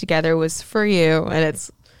they did together was For You, and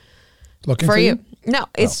it's Looking for you. No,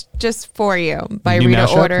 it's just For You by New Rita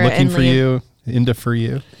mashup, Ora looking and for Liam. you, into for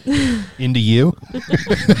you, into you.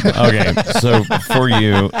 Okay, so For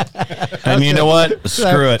You, and you know what?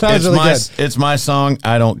 Screw it. that was really It's my song.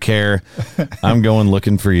 I don't care. I'm going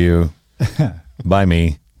Looking for You by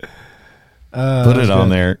me. Put it on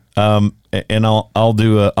there. And I'll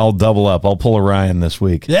double up. I'll pull a Ryan this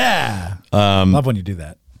week. Yeah. Love when you do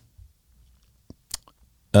that.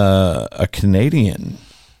 A Canadian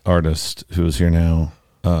artist who is here now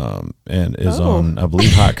and is on, I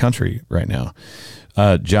believe, Hot Country right now.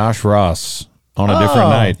 Josh Ross on a different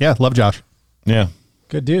night. Yeah, love Josh. Yeah.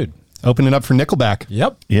 Good dude. Opening up for Nickelback.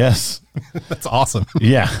 Yep. Yes. That's awesome.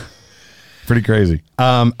 Yeah. Pretty crazy.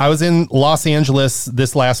 I was in Los Angeles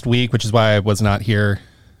this last week, which is why I was not here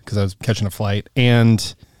because I was catching a flight,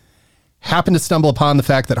 and happened to stumble upon the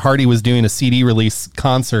fact that Hardy was doing a CD release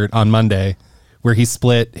concert on Monday where he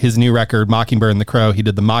split his new record, Mockingbird and the Crow. He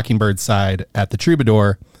did the Mockingbird side at the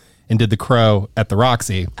Troubadour and did the Crow at the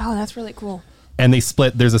Roxy. Oh, that's really cool. And they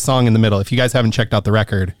split. There's a song in the middle. If you guys haven't checked out the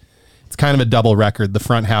record, it's kind of a double record. The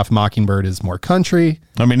front half, Mockingbird, is more country.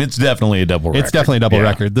 I mean, it's definitely a double record. It's definitely a double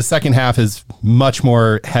record. The second half is much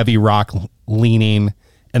more heavy rock leaning.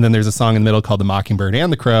 And then there's a song in the middle called The Mockingbird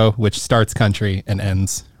and the Crow, which starts country and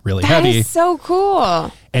ends really That heavy. is so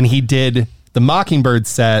cool. And he did the Mockingbird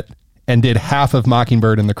set and did half of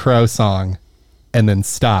Mockingbird and the Crow song and then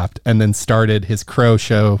stopped and then started his Crow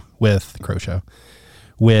show with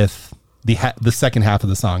the second half of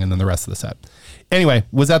the song and then the rest of the set. Anyway,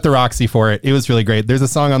 was at the Roxy for it. It was really great. There's a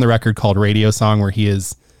song on the record called Radio Song where he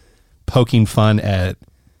is poking fun at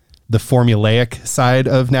the formulaic side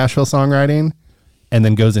of Nashville songwriting and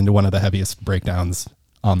then goes into one of the heaviest breakdowns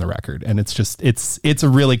on the record. And it's just, it's a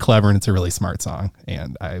really clever and it's a really smart song.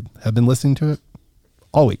 And I have been listening to it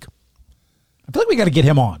all week. I feel like we got to get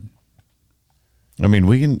him on. I mean,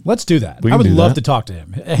 we can. Let's do that. We I can would do love that. to talk to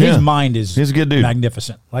him. His Yeah. mind is He's a good dude.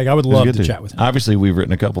 magnificent. Like, I would love to chat with him. Obviously, we've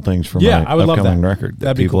written a couple things for Yeah, my I would love upcoming that. record that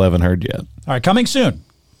That'd be people cool. haven't heard yet. All right, coming soon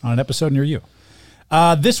on an episode near you.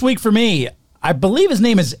 This week for me, I believe his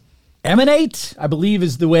name is Emanate. I believe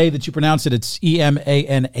is the way that you pronounce it. It's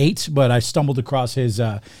EMAN8, but I stumbled across his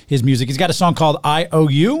music. He's got a song called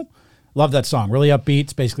IOU. Love that song. Really upbeat.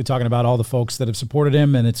 It's basically talking about all the folks that have supported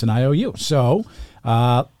him, and it's an IOU. So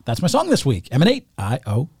that's my song this week. Emanate,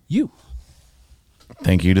 IOU.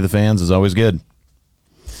 Thank you to the fans. Is always good.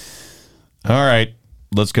 All right,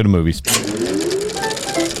 let's go to movies.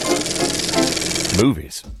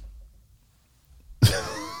 Movies.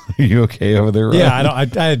 Are you okay over there, Ryan? Yeah,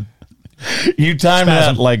 I You timed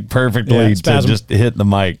Spasm. that like perfectly Yeah, to spasm. just hit the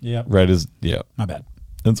mic. Yeah. Right as my bad.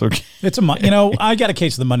 that's okay. It's I got a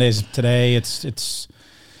case of the Mondays today. It's.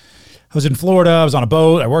 I was in Florida. I was on a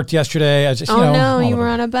boat. I worked yesterday. I just, Oh no, all you of were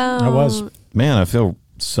it. on a boat. I was. Man, I feel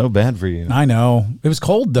so bad for you. I know. It was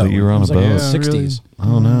cold though. But you were on It was a like in the boat. 60s.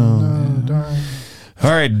 Oh no. All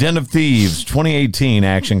right, Den of Thieves, 2018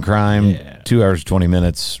 action crime, 2 hours 20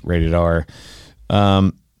 minutes, rated R.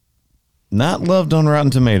 Not loved on Rotten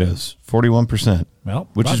Tomatoes, 41%. Well,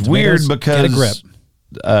 which Rotten is weird Tomatoes, because get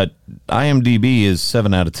a grip. IMDb is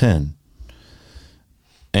 7 out of 10.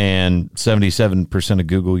 And 77% of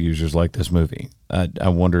Google users like this movie. I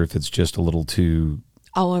wonder if it's just a little too.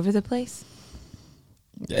 All over the place.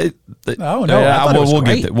 Oh, no, I thought it was we'll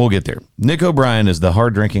great. get there. We'll get there. Nick O'Brien is the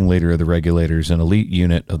hard-drinking leader of the Regulators, an elite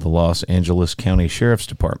unit of the Los Angeles County Sheriff's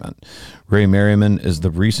Department. Ray Merriman is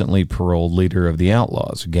the recently paroled leader of the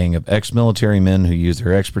Outlaws, a gang of ex-military men who use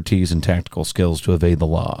their expertise and tactical skills to evade the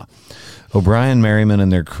law. O'Brien, Merriman,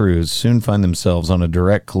 and their crews soon find themselves on a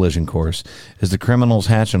direct collision course as the criminals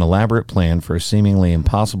hatch an elaborate plan for a seemingly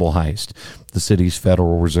impossible heist, the city's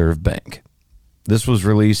Federal Reserve Bank. This was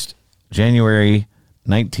released January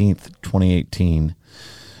 19th, 2018.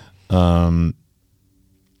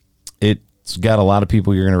 It's got a lot of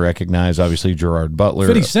people you're going to recognize. Obviously, Gerard Butler,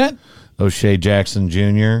 50 Cent. O'Shea Jackson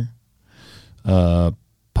Jr.,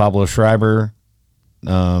 Pablo Schreiber,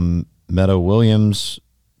 Meadow Williams,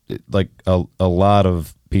 like a lot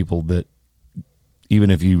of people that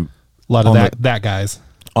even if you A lot on of the- that guys.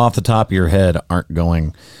 off the top of your head aren't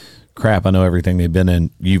going, crap, I know everything they've been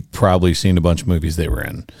in. You've probably seen a bunch of movies they were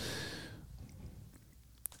in.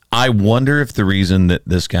 I wonder if the reason that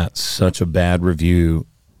this got such a bad review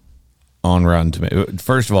on Rotten Tomatoes,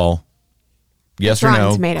 first of all, yes It's or Rotten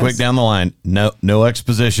no, Tomatoes. quick down the line, no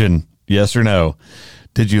exposition, yes or no.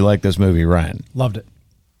 Did you like this movie, Ryan? Loved it.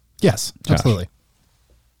 Yes, absolutely.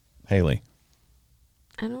 Haley?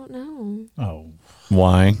 I don't know. Oh,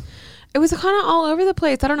 Why? It was kind of all over the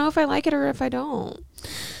place. I don't know if I like it or if I don't.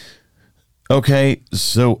 Okay,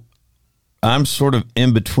 so I'm sort of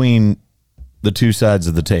in between the two sides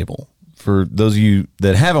of the table. For those of you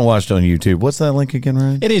that haven't watched on YouTube, what's that link again,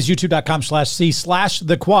 Ryan? it is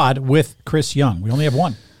youtube.com/C/The Quad with Chris Young. We only have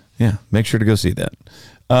one. Yeah, make sure to go see that.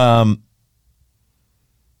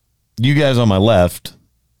 You guys on my left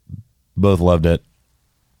both loved it.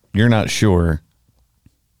 You're not sure.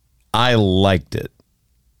 I liked it.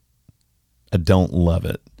 I don't love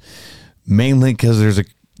it. Mainly because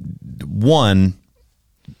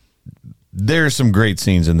there's some great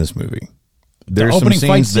scenes in this movie. there's The opening some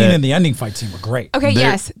fight scenes scene that and the ending fight scene were great. Okay, There-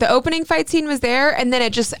 yes. The opening fight scene was there, and then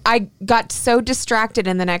I got so distracted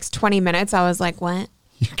in the next 20 minutes. I was like, what?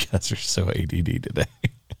 you guys are so ADD today.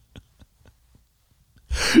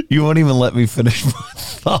 You won't even let me finish my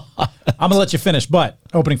thought. I'm gonna let you finish, but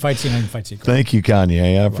opening fight scene, ending fight scene. Thank you,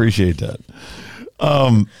 Kanye. I appreciate that.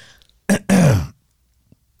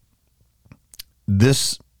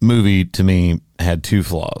 This movie to me had two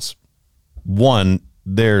flaws. One,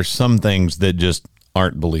 there's some things that just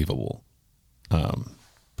aren't believable. Time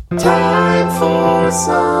for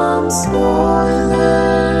some spoilers.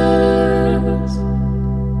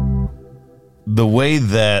 The way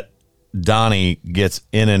that Donnie gets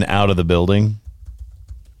in and out of the building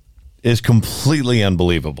is completely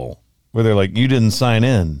unbelievable. Where they're like, you didn't sign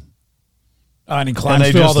in. And he climbs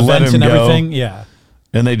they through all just the let vents him and go. everything. Yeah.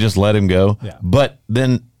 And they just let him go. Yeah. But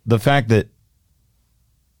then the fact that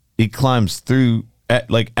he climbs through,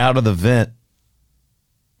 out of the vent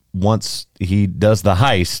once he does the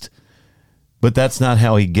heist, but that's not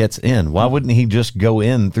how he gets in. Why wouldn't he just go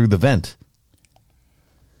in through the vent?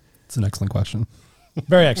 It's an excellent question.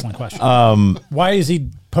 Very excellent question. Why is he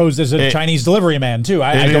posed as a Chinese delivery man too?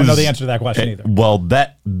 I don't know the answer to that question either. Well,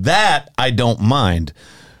 that I don't mind.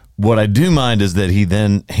 What I do mind is that he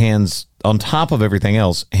then hands, on top of everything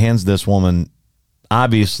else, hands this woman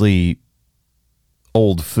obviously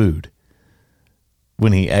old food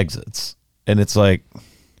when he exits. And it's like,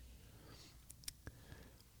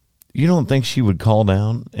 you don't think she would call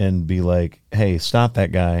down and be like, hey, stop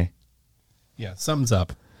that guy? Yeah, something's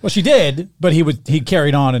up. Well, she did, but he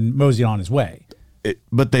carried on and moseyed on his way.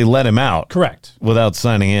 But they let him out. Correct. Without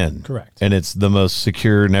signing in. Correct. And it's the most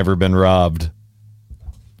secure, never been robbed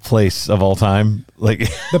place of all time. Like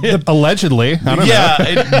Allegedly. I don't know.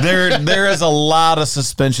 yeah, there is a lot of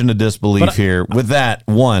suspension of disbelief here with that,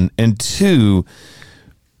 one. And two,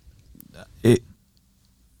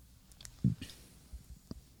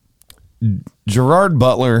 Gerard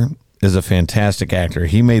Butler is a fantastic actor.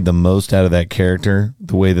 He made the most out of that character,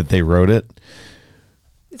 the way that they wrote it.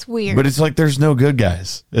 It's weird. But it's like there's no good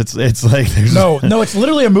guys. It's like there's No, it's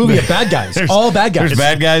literally a movie of bad guys. All bad guys. There's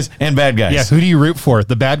bad guys and bad guys. Yeah, who do you root for?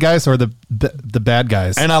 The bad guys or the bad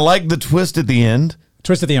guys? And I like the twist at the end,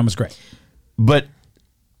 Twist at the end was great. but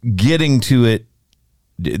getting to it,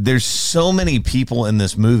 there's so many people in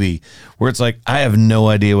this movie where it's like I have no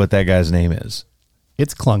idea what that guy's name is.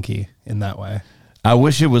 It's clunky in that way. I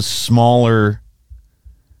wish it was smaller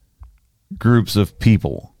groups of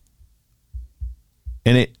people.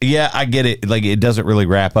 And I get it. Like, it doesn't really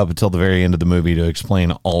wrap up until the very end of the movie to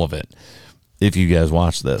explain all of it. If you guys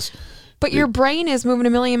watch this, But your brain is moving a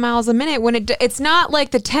million miles a minute when it's not like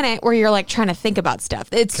the Tenet where you're like trying to think about stuff.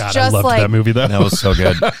 It's God, just I loved like that movie though. that was so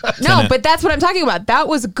good. no, but that's what I'm talking about. That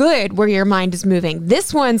was good where your mind is moving.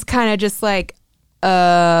 This one's kind of just like,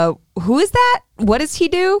 who is that? What does he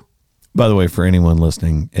do? By the way, for anyone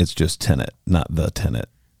listening, it's just Tenet, not the Tenet.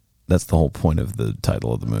 That's the whole point of the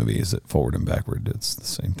title of the movie. Is it forward and backward? It's the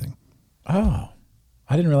same thing. Oh,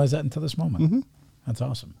 I didn't realize that until this moment. Mm-hmm. That's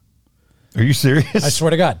awesome. Are you serious? I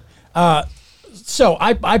swear to God. So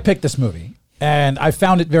I picked this movie and I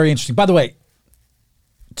found it very interesting. By the way,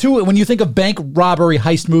 when you think of bank robbery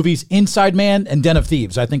heist movies, Inside Man and Den of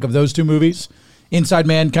Thieves, I think of those two movies. Inside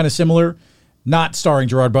Man, kind of similar, not starring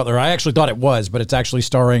Gerard Butler. I actually thought it was, but it's actually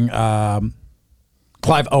starring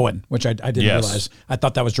Clive Owen, which I didn't realize. I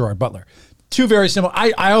thought that was Gerard Butler. Two very similar.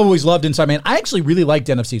 I always loved Inside Man. I actually really liked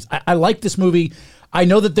Den of Thieves. I liked this movie. I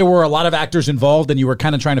know that there were a lot of actors involved and you were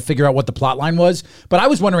kind of trying to figure out what the plot line was, but I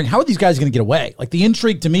was wondering, how are these guys going to get away? Like, the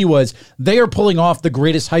intrigue to me was they are pulling off the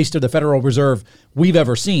greatest heist of the Federal Reserve we've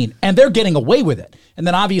ever seen, and they're getting away with it. And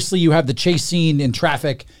then obviously you have the chase scene in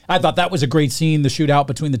traffic. I thought that was a great scene, the shootout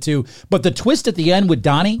between the two. But the twist at the end with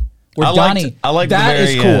Donnie, I liked that the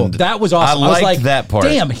is very cool. end. That was awesome. I was liked like, that part.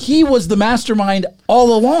 Damn, he was the mastermind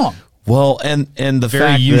all along. Well, and the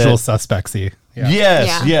Very fact usual that, suspectsy. Yeah. Yes,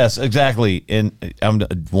 Yeah. yes, exactly. And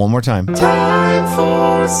one more time. Time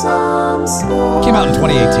for some spoilers. Came out in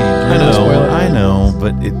 2018. I know,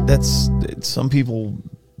 but some people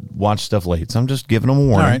watch stuff late, so I'm just giving them a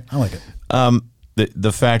warning. All right, I like it.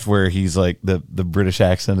 The fact where he's like the British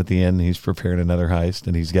accent at the end, he's preparing another heist,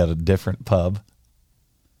 and he's got a different pub.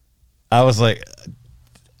 I was like,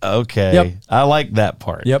 okay, Yep. I like that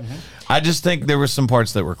part. Yep. I just think there were some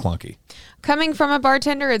parts that were clunky. Coming from a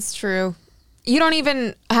bartender, it's true. You don't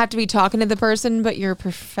even have to be talking to the person, but you're a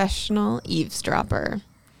professional eavesdropper.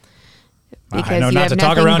 I know you not have to talk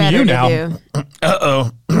nothing around better you to now. do.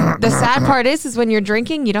 Uh-oh. The sad part is when you're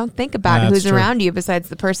drinking, you don't think about That's who's true. around you besides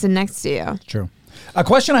the person next to you. True. A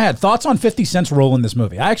question I had, thoughts on 50 Cent's role in this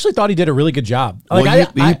movie? I actually thought he did a really good job. Well,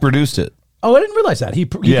 he produced it. Oh, I didn't realize that. He he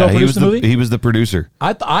co-produced was the movie? he was the producer.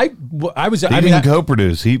 I was. He I didn't mean,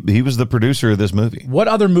 co-produce. He was the producer of this movie. what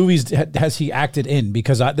other movies has he acted in?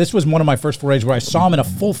 Because this was one of my first forays where I saw him in a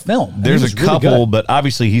full film. and he There's was a really couple, good. but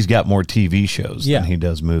obviously he's got more TV shows Yeah. than he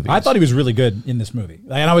does movies. I thought he was really good in this movie,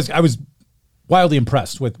 and I was wildly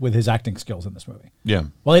impressed with his acting skills in this movie. Yeah.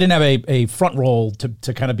 Well, he didn't have a front role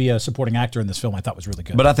to kind of be a supporting actor in this film. I thought was really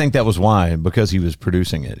good. But I think that was why, because he was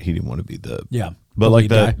producing it, he didn't want to be the Yeah. But The like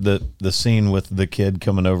lead the scene with the kid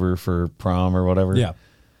coming over for prom or whatever. yeah,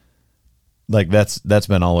 Like that's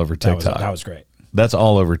been all over TikTok. that was great. That's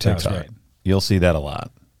all over was TikTok. great. You'll see that a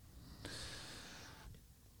lot.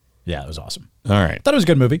 Yeah, it was awesome. All right. Thought it was a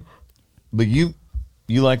good movie. But you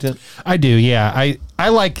liked it? I do. Yeah. I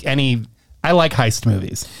like heist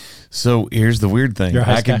movies. So here's the weird thing. You're a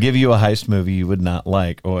heist I could guy? give you a heist movie you would not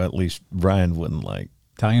like, or at least Ryan wouldn't like.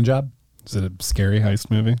 Italian Job. Is it a scary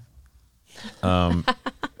heist movie?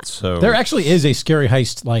 So There actually is a scary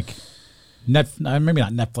heist, like maybe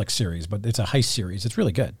not Netflix series, but it's a heist series. It's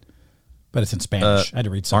really good, but it's in Spanish. I had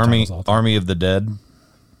to read subtitles all the time. Army of the Dead,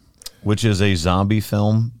 which is a zombie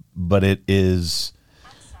film, but it is.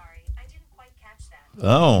 I'm sorry, I didn't quite catch that.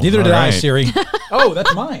 Oh, Neither all did I, right. Siri. Oh,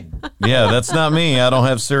 that's mine. Yeah, that's not me. I don't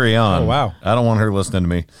have Siri on. Oh, wow. I don't want her listening to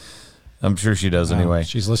me. I'm sure she does anyway.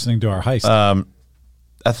 She's listening to our heist.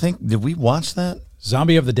 I think, did we watch that?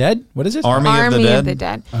 Zombie of the Dead. What is it? Army of the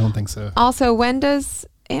Dead? I don't think so. Also, when does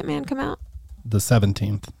Ant-Man come out? The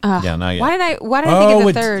 17th. Yeah, not yet. Why did I Oh, think of the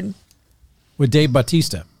it's- third? With Dave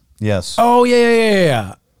Bautista. Yes. Oh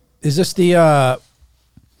yeah. Is this the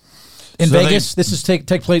in So Vegas? they- This is takes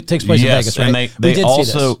place in Vegas, right? and they we did also,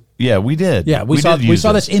 see this. yeah, we did. Yeah, we saw did use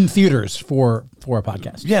this in theaters for a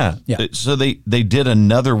podcast. Yeah. Yeah. So they did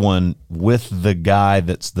another one with the guy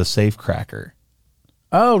that's the safe cracker.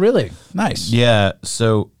 Oh, really? Nice. Yeah.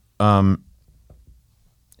 So, and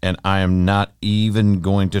I am not even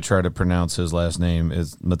going to try to pronounce his last name.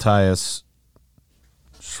 Is Matthias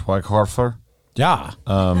Schweighöfer. Yeah.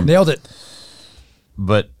 Nailed it.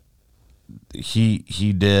 But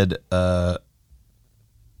he did a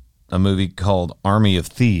movie called Army of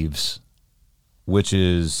Thieves, which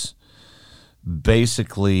is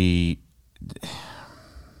basically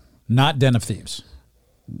Not Den of Thieves.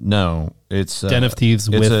 no, it's Den of Thieves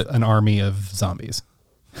it's with a- an army of zombies.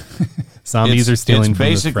 Zombies are stealing It's from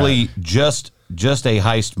this basically Fred. just a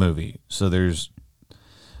heist movie. So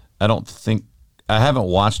I haven't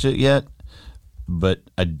watched it yet, but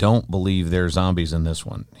I don't believe there are zombies in this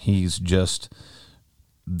one. He's just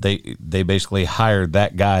they basically hired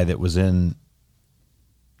that guy that was in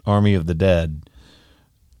Army of the Dead,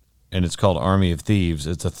 and it's called Army of Thieves.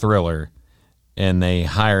 It's a thriller, and they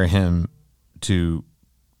hire him to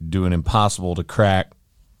do an impossible to crack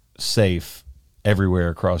safe everywhere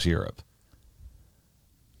across Europe.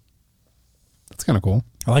 That's kind of cool.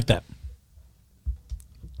 I like that.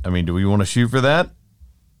 I mean, do we want to shoot for that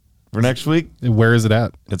for next week? Where is it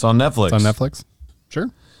at? It's on Netflix. It's on Netflix. Sure.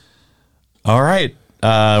 All right. We're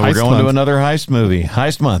Heist going to month. another heist movie.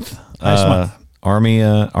 Heist month. Heist month. Army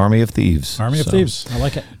of Thieves. Army of So, Thieves. I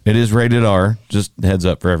like it. It is rated R. Just heads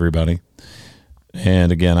up for everybody.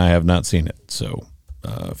 And again, I have not seen it. So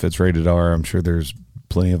if it's rated R, I'm sure there's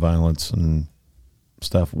plenty of violence and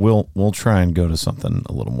stuff. We'll try and go to something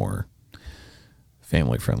a little more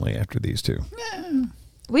family friendly after these two.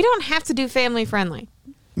 We don't have to do family friendly.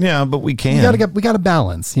 Yeah, but we can. We got to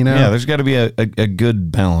balance, you know? Yeah, there's got to be a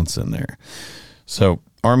good balance in there. So,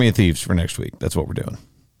 Army of Thieves for next week. That's what we're doing.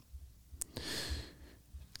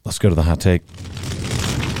 Let's go to the hot take.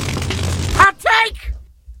 Hot take!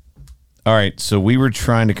 All right, so we were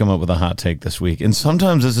trying to come up with a hot take this week, and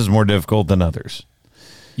sometimes this is more difficult than others.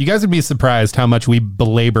 You guys would be surprised how much we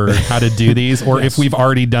belabor how to do these, or if we've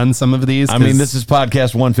already done some of these. I mean, this is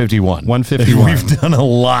podcast 151. 151. We've done a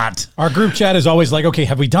lot. Our group chat is always like, okay,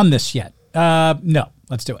 have we done this yet? No,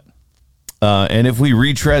 let's do it. And if we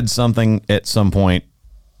retread something at some point,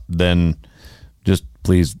 then just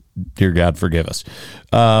please, dear God, forgive us.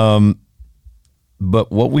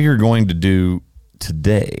 But what we are going to do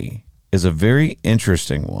today is a very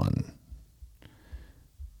interesting one.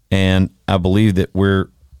 And I believe that we're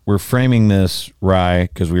framing this, Rye,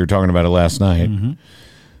 because we were talking about it last night,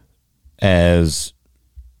 as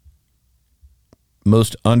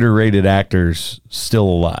most underrated actors still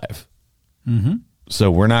alive. Mm-hmm.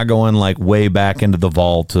 So we're not going like way back into the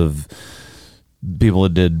vault of people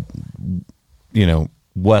that did,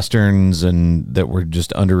 Westerns and that were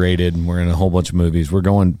just underrated and were in a whole bunch of movies. We're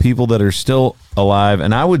going people that are still alive.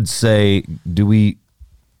 And I would say, do we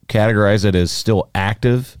categorize it as still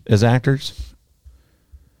active as actors?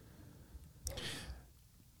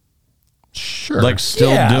 Sure. Like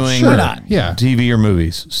still Yeah, doing sure not. Yeah. TV or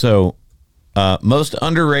movies. So, most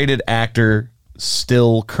underrated actor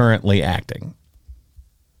still currently acting.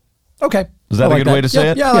 Okay. Is that I a good way to say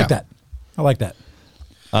Yeah, it? Yeah, I like Yeah. that. I like that.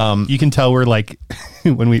 You can tell we're like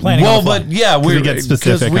when we Planning Well, on the fly. but yeah, we get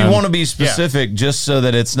specific we on- want to be specific just so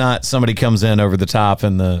that it's not somebody comes in over the top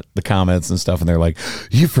in the comments and stuff, and they're like,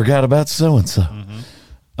 "You forgot about so and so."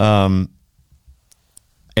 And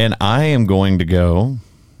I am going to go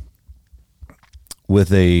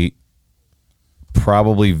with a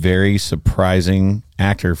probably very surprising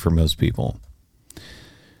actor for most people,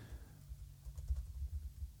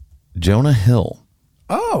 Jonah Hill.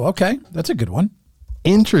 Oh, okay. That's a good one.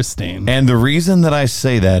 Interesting. And the reason that I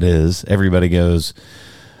say that is everybody goes,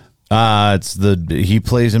 he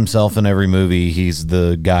plays himself in every movie. He's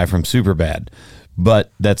the guy from Superbad.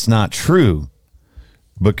 But that's not true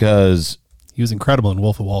because He was incredible in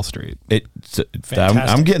Wolf of Wall Street.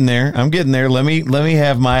 I'm getting there. I'm getting there. Let me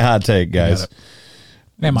have my hot take, guys.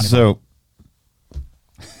 Man, money. So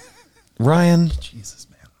Ryan, Jesus,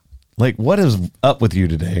 man. like what is up with you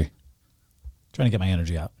today? Trying to get my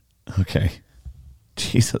energy out. Okay.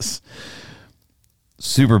 Jesus.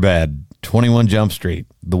 Superbad, 21 Jump Street,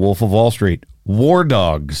 The Wolf of Wall Street, War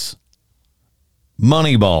Dogs,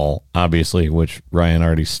 Moneyball, obviously, which Ryan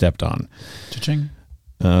already stepped on. Cha-ching.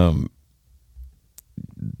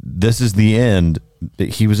 This is the end.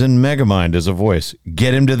 He was in Megamind as a voice.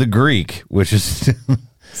 Get him to the Greek, which is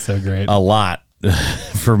So great. a lot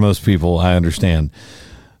for most people, I understand.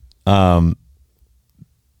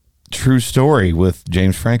 True Story with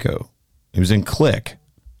James Franco. He was in Click.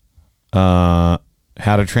 How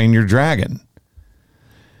to Train Your Dragon.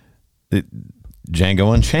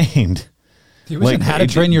 Django Unchained. He was Like, in How to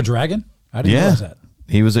Train Your Dragon? I didn't realize that.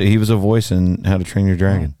 He was a voice in How to Train Your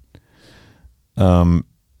Dragon.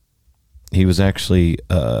 He was actually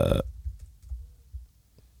So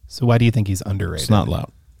why do you think he's underrated? it's not loud.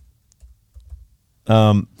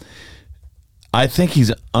 I think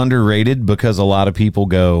he's underrated because a lot of people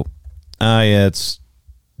go, yeah, it's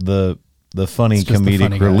the funny It's just the comedic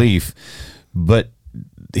funny guy. relief, but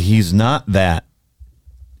he's not that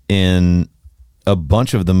in a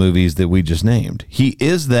bunch of the movies that we just named. He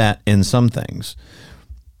is that in some things.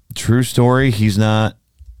 True Story, he's not.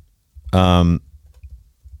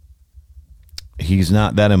 He's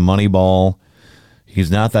not that in Moneyball. He's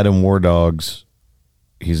not that in War Dogs.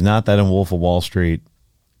 He's not that in Wolf of Wall Street.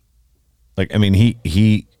 Like, I mean,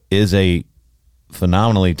 he is a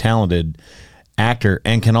phenomenally talented actor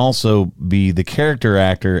and can also be the character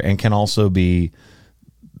actor and can also be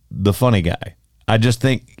the funny guy. I just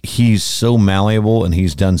think he's so malleable and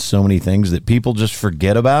he's done so many things that people just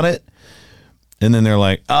forget about it. And then they're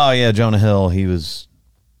like, oh, yeah, Jonah Hill, he was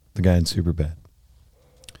the guy in Superbad.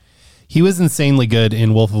 He was insanely good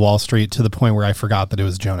in Wolf of Wall Street to the point where I forgot that it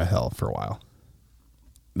was Jonah Hill for a while.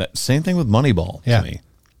 That same thing with Moneyball Yeah. to me.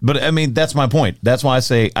 But I mean, that's my point. That's why I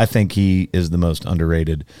say I think he is the most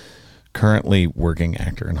underrated currently working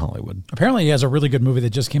actor in Hollywood. Apparently, he has a really good movie that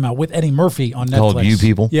just came out with Eddie Murphy on Netflix. Called You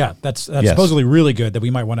People? Yeah, that's Yes. supposedly really good that we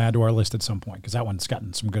might want to add to our list at some point because that one's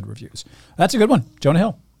gotten some good reviews. That's a good one. Jonah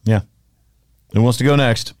Hill. Yeah. Who wants to go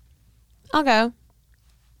next? I'll go.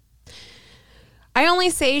 I only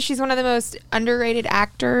say she's one of the most underrated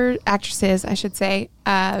actresses, I should say.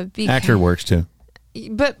 Actor works too.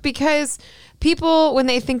 But because people, when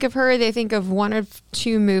they think of her, they think of one or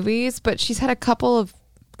two movies, but she's had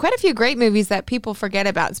quite a few great movies that people forget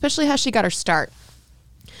about, especially how she got her start.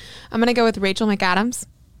 I'm going to go with Rachel McAdams.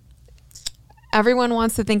 Everyone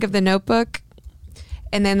wants to think of The Notebook,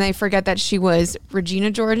 and then they forget that she was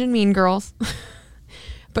Regina George in Mean Girls.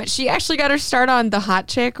 But she actually got her start on The Hot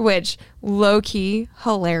Chick, which low-key,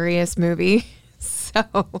 hilarious movie. So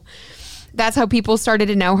that's how people started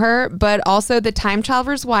to know her. But also The Time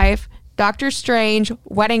Traveler's Wife, Doctor Strange,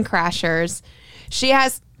 Wedding Crashers. She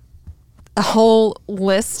has a whole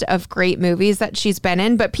list of great movies that she's been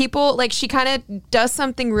in. But people, like, she kind of does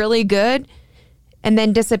something really good and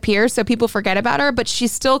then disappears, so people forget about her. But she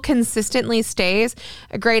still consistently stays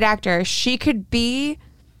a great actor. She could be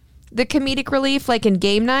the comedic relief like in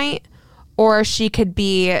Game Night, or she could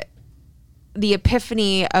be the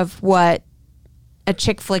epiphany of what a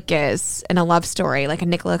chick flick is and a love story like a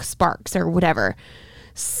Nicholas Sparks or whatever.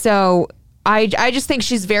 So I just think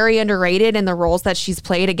she's very underrated in the roles that she's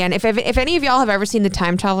played. Again, if any of y'all have ever seen The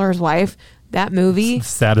Time Traveler's Wife, that movie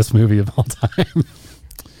Saddest movie of all time.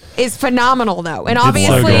 is phenomenal though. And It's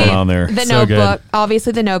obviously so going on there. The So good. Notebook,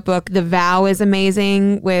 obviously The Notebook, The Vow is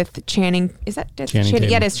amazing with Channing. Is that Channing Tatum.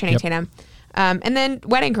 Yeah, it is Channing Yep. Tatum. And then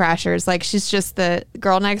Wedding Crashers, like she's just the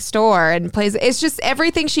girl next door and plays. It's just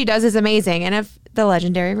everything she does is amazing. And if the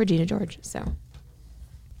legendary Regina George. So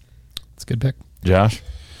It's a good pick. Josh?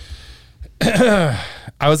 I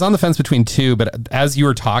was on the fence between two, but as you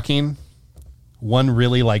were talking, one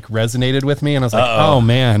really like resonated with me, and I was like, oh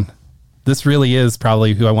man, this really is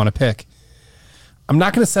probably who I want to pick. I'm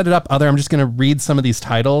not going to set it up I'm just going to read some of these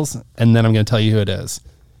titles, and then I'm going to tell you who it is.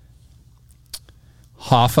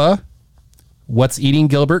 Hoffa, What's Eating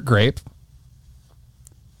Gilbert Grape,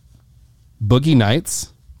 Boogie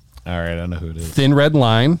Nights, All right, I know who it is. Thin Red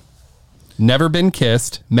Line, Never Been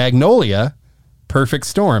Kissed, Magnolia, Perfect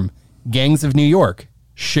Storm, Gangs of New York,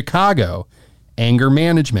 Chicago, Anger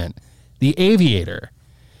Management, The Aviator.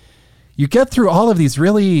 You get through all of these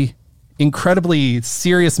really incredibly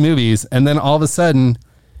serious movies, and then all of a sudden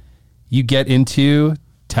you get into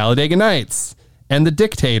Talladega Nights and The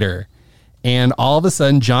Dictator, and all of a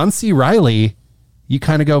sudden John C. Reilly, you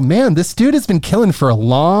kind of go, man, this dude has been killing for a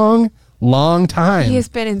long time. he has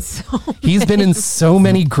been in so. He's been in so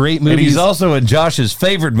many great movies. And he's also in Josh's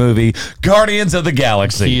favorite movie, Guardians of the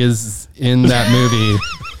Galaxy. He is in that movie.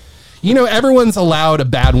 You know, everyone's allowed a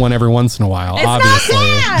bad one every once in a while. It's obviously,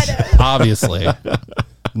 not bad. obviously,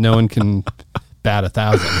 no one can bat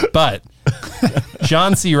 1,000. But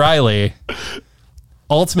John C. Reilly,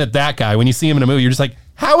 ultimate that guy. When you see him in a movie, you're just like,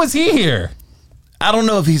 how is he here? I don't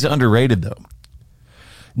know if he's underrated though.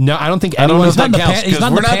 No, I don't think I don't know anyone's if that not in the counts pan- he's because not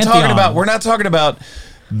in we're the not talking pantheon. about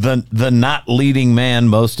the not leading man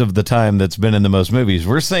most of the time that's been in the most movies.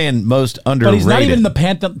 We're saying most underrated. But he's not even in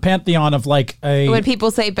the pantheon of like a. When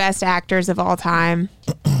people say best actors of all time,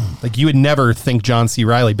 like you would never think John C.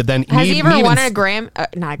 Reilly, but then has he ever even won a Grammy?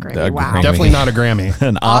 Not a Grammy. A Wow. Grammy. definitely not a Grammy.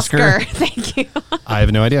 an Oscar. Thank you. I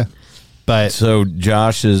have no idea. But So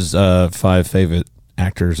Josh's 5 favorite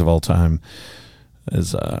actors of all time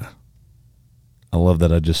is I love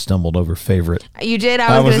that I just stumbled over favorite. You did.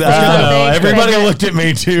 I was going to say I know, something. everybody but- looked at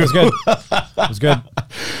me too. Good. It was good.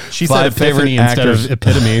 she 5 said epiphany favorite instead actors. of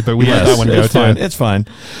epitome, but we Yes, let that one go it's fine. too. It's fine.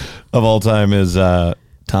 Of all time is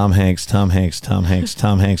Tom Hanks,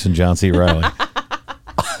 and John C. Reilly.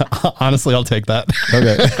 Honestly, I'll take that.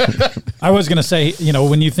 Okay. I was going to say, you know,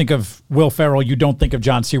 when you think of Will Ferrell, you don't think of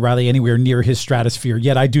John C. Reilly anywhere near his stratosphere.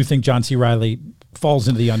 Yet I do think John C. Reilly falls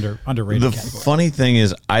into the underrated The category. funny thing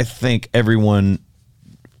is, I think everyone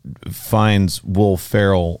finds Will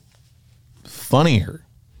Ferrell funnier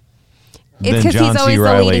It's than 'cause he's John C. always the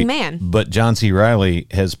Reilly. leading man. But John C. Reilly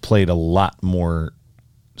has played a lot more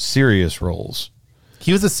serious roles.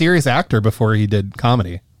 He was a serious actor before he did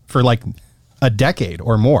comedy for like a decade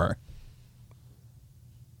or more.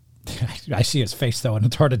 I see his face though, and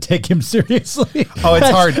it's hard to take him seriously. Oh, it's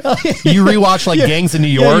hard. You rewatch like Gangs of New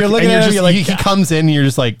York, you're looking and at him, just, you're like, he comes in, and you're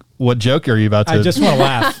just like, "What joke are you about to?" I just want to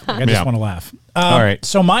laugh. I just Yeah. want to laugh. All right.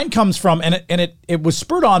 So mine comes from, and it was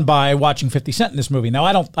spurred on by watching 50 Cent in this movie. Now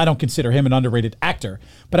I don't consider him an underrated actor,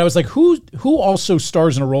 but I was like, who also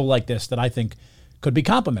stars in a role like this that I think could be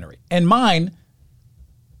complimentary? And mine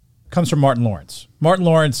comes from Martin Lawrence. Martin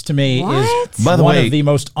Lawrence to me What? is By the one way, of the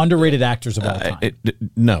most underrated actors of all time.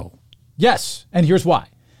 No. Yes, and here's why.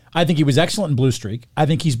 I think he was excellent in Blue Streak. I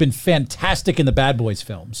think he's been fantastic in the Bad Boys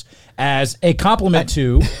films as a compliment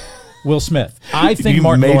to Will Smith. I think You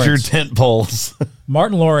Martin major Lawrence, tent poles.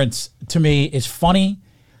 Martin Lawrence to me is funny.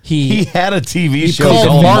 He had a TV he show plays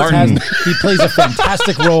called a Martin. he plays a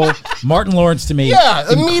fantastic role. Martin Lawrence to me, yeah,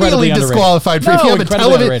 incredibly immediately underrated. disqualified for No, if you have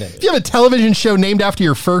incredibly a underrated. if you have a television show named after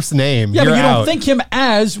your first name. Yeah, you're but you out. don't think him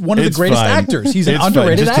as one of the It's greatest fine. actors. He's an It's fine.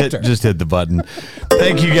 underrated Just actor. just hit the button.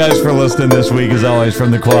 Thank you guys for listening this week. As always, from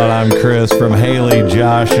the quad, I'm Chris. From Haley,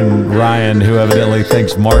 Josh, and Ryan, who evidently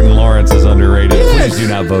thinks Martin Lawrence is underrated. Please do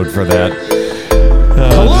not vote for that.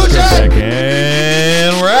 Just go back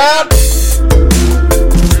and we're out.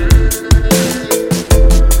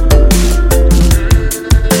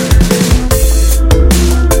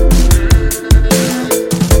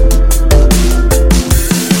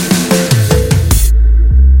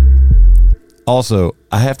 Also,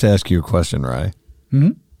 I have to ask you a question, Rye.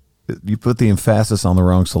 Mm-hmm. You put the emphasis on the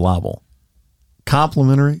wrong syllable.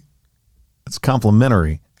 Complimentary? It's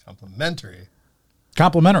complimentary. Complimentary.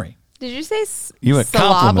 Complimentary. Did you say You went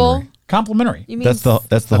syllable? complimentary. Complimentary. You mean That's the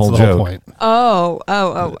That's whole the joke. whole point. Oh.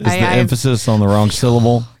 Is the emphasis on the wrong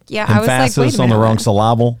syllable? Yeah, I was like, emphasis wait a on the minute. wrong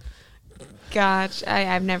syllable. Gosh,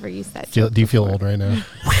 I've never used that. Do you feel old right now?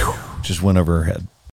 Just went over her head.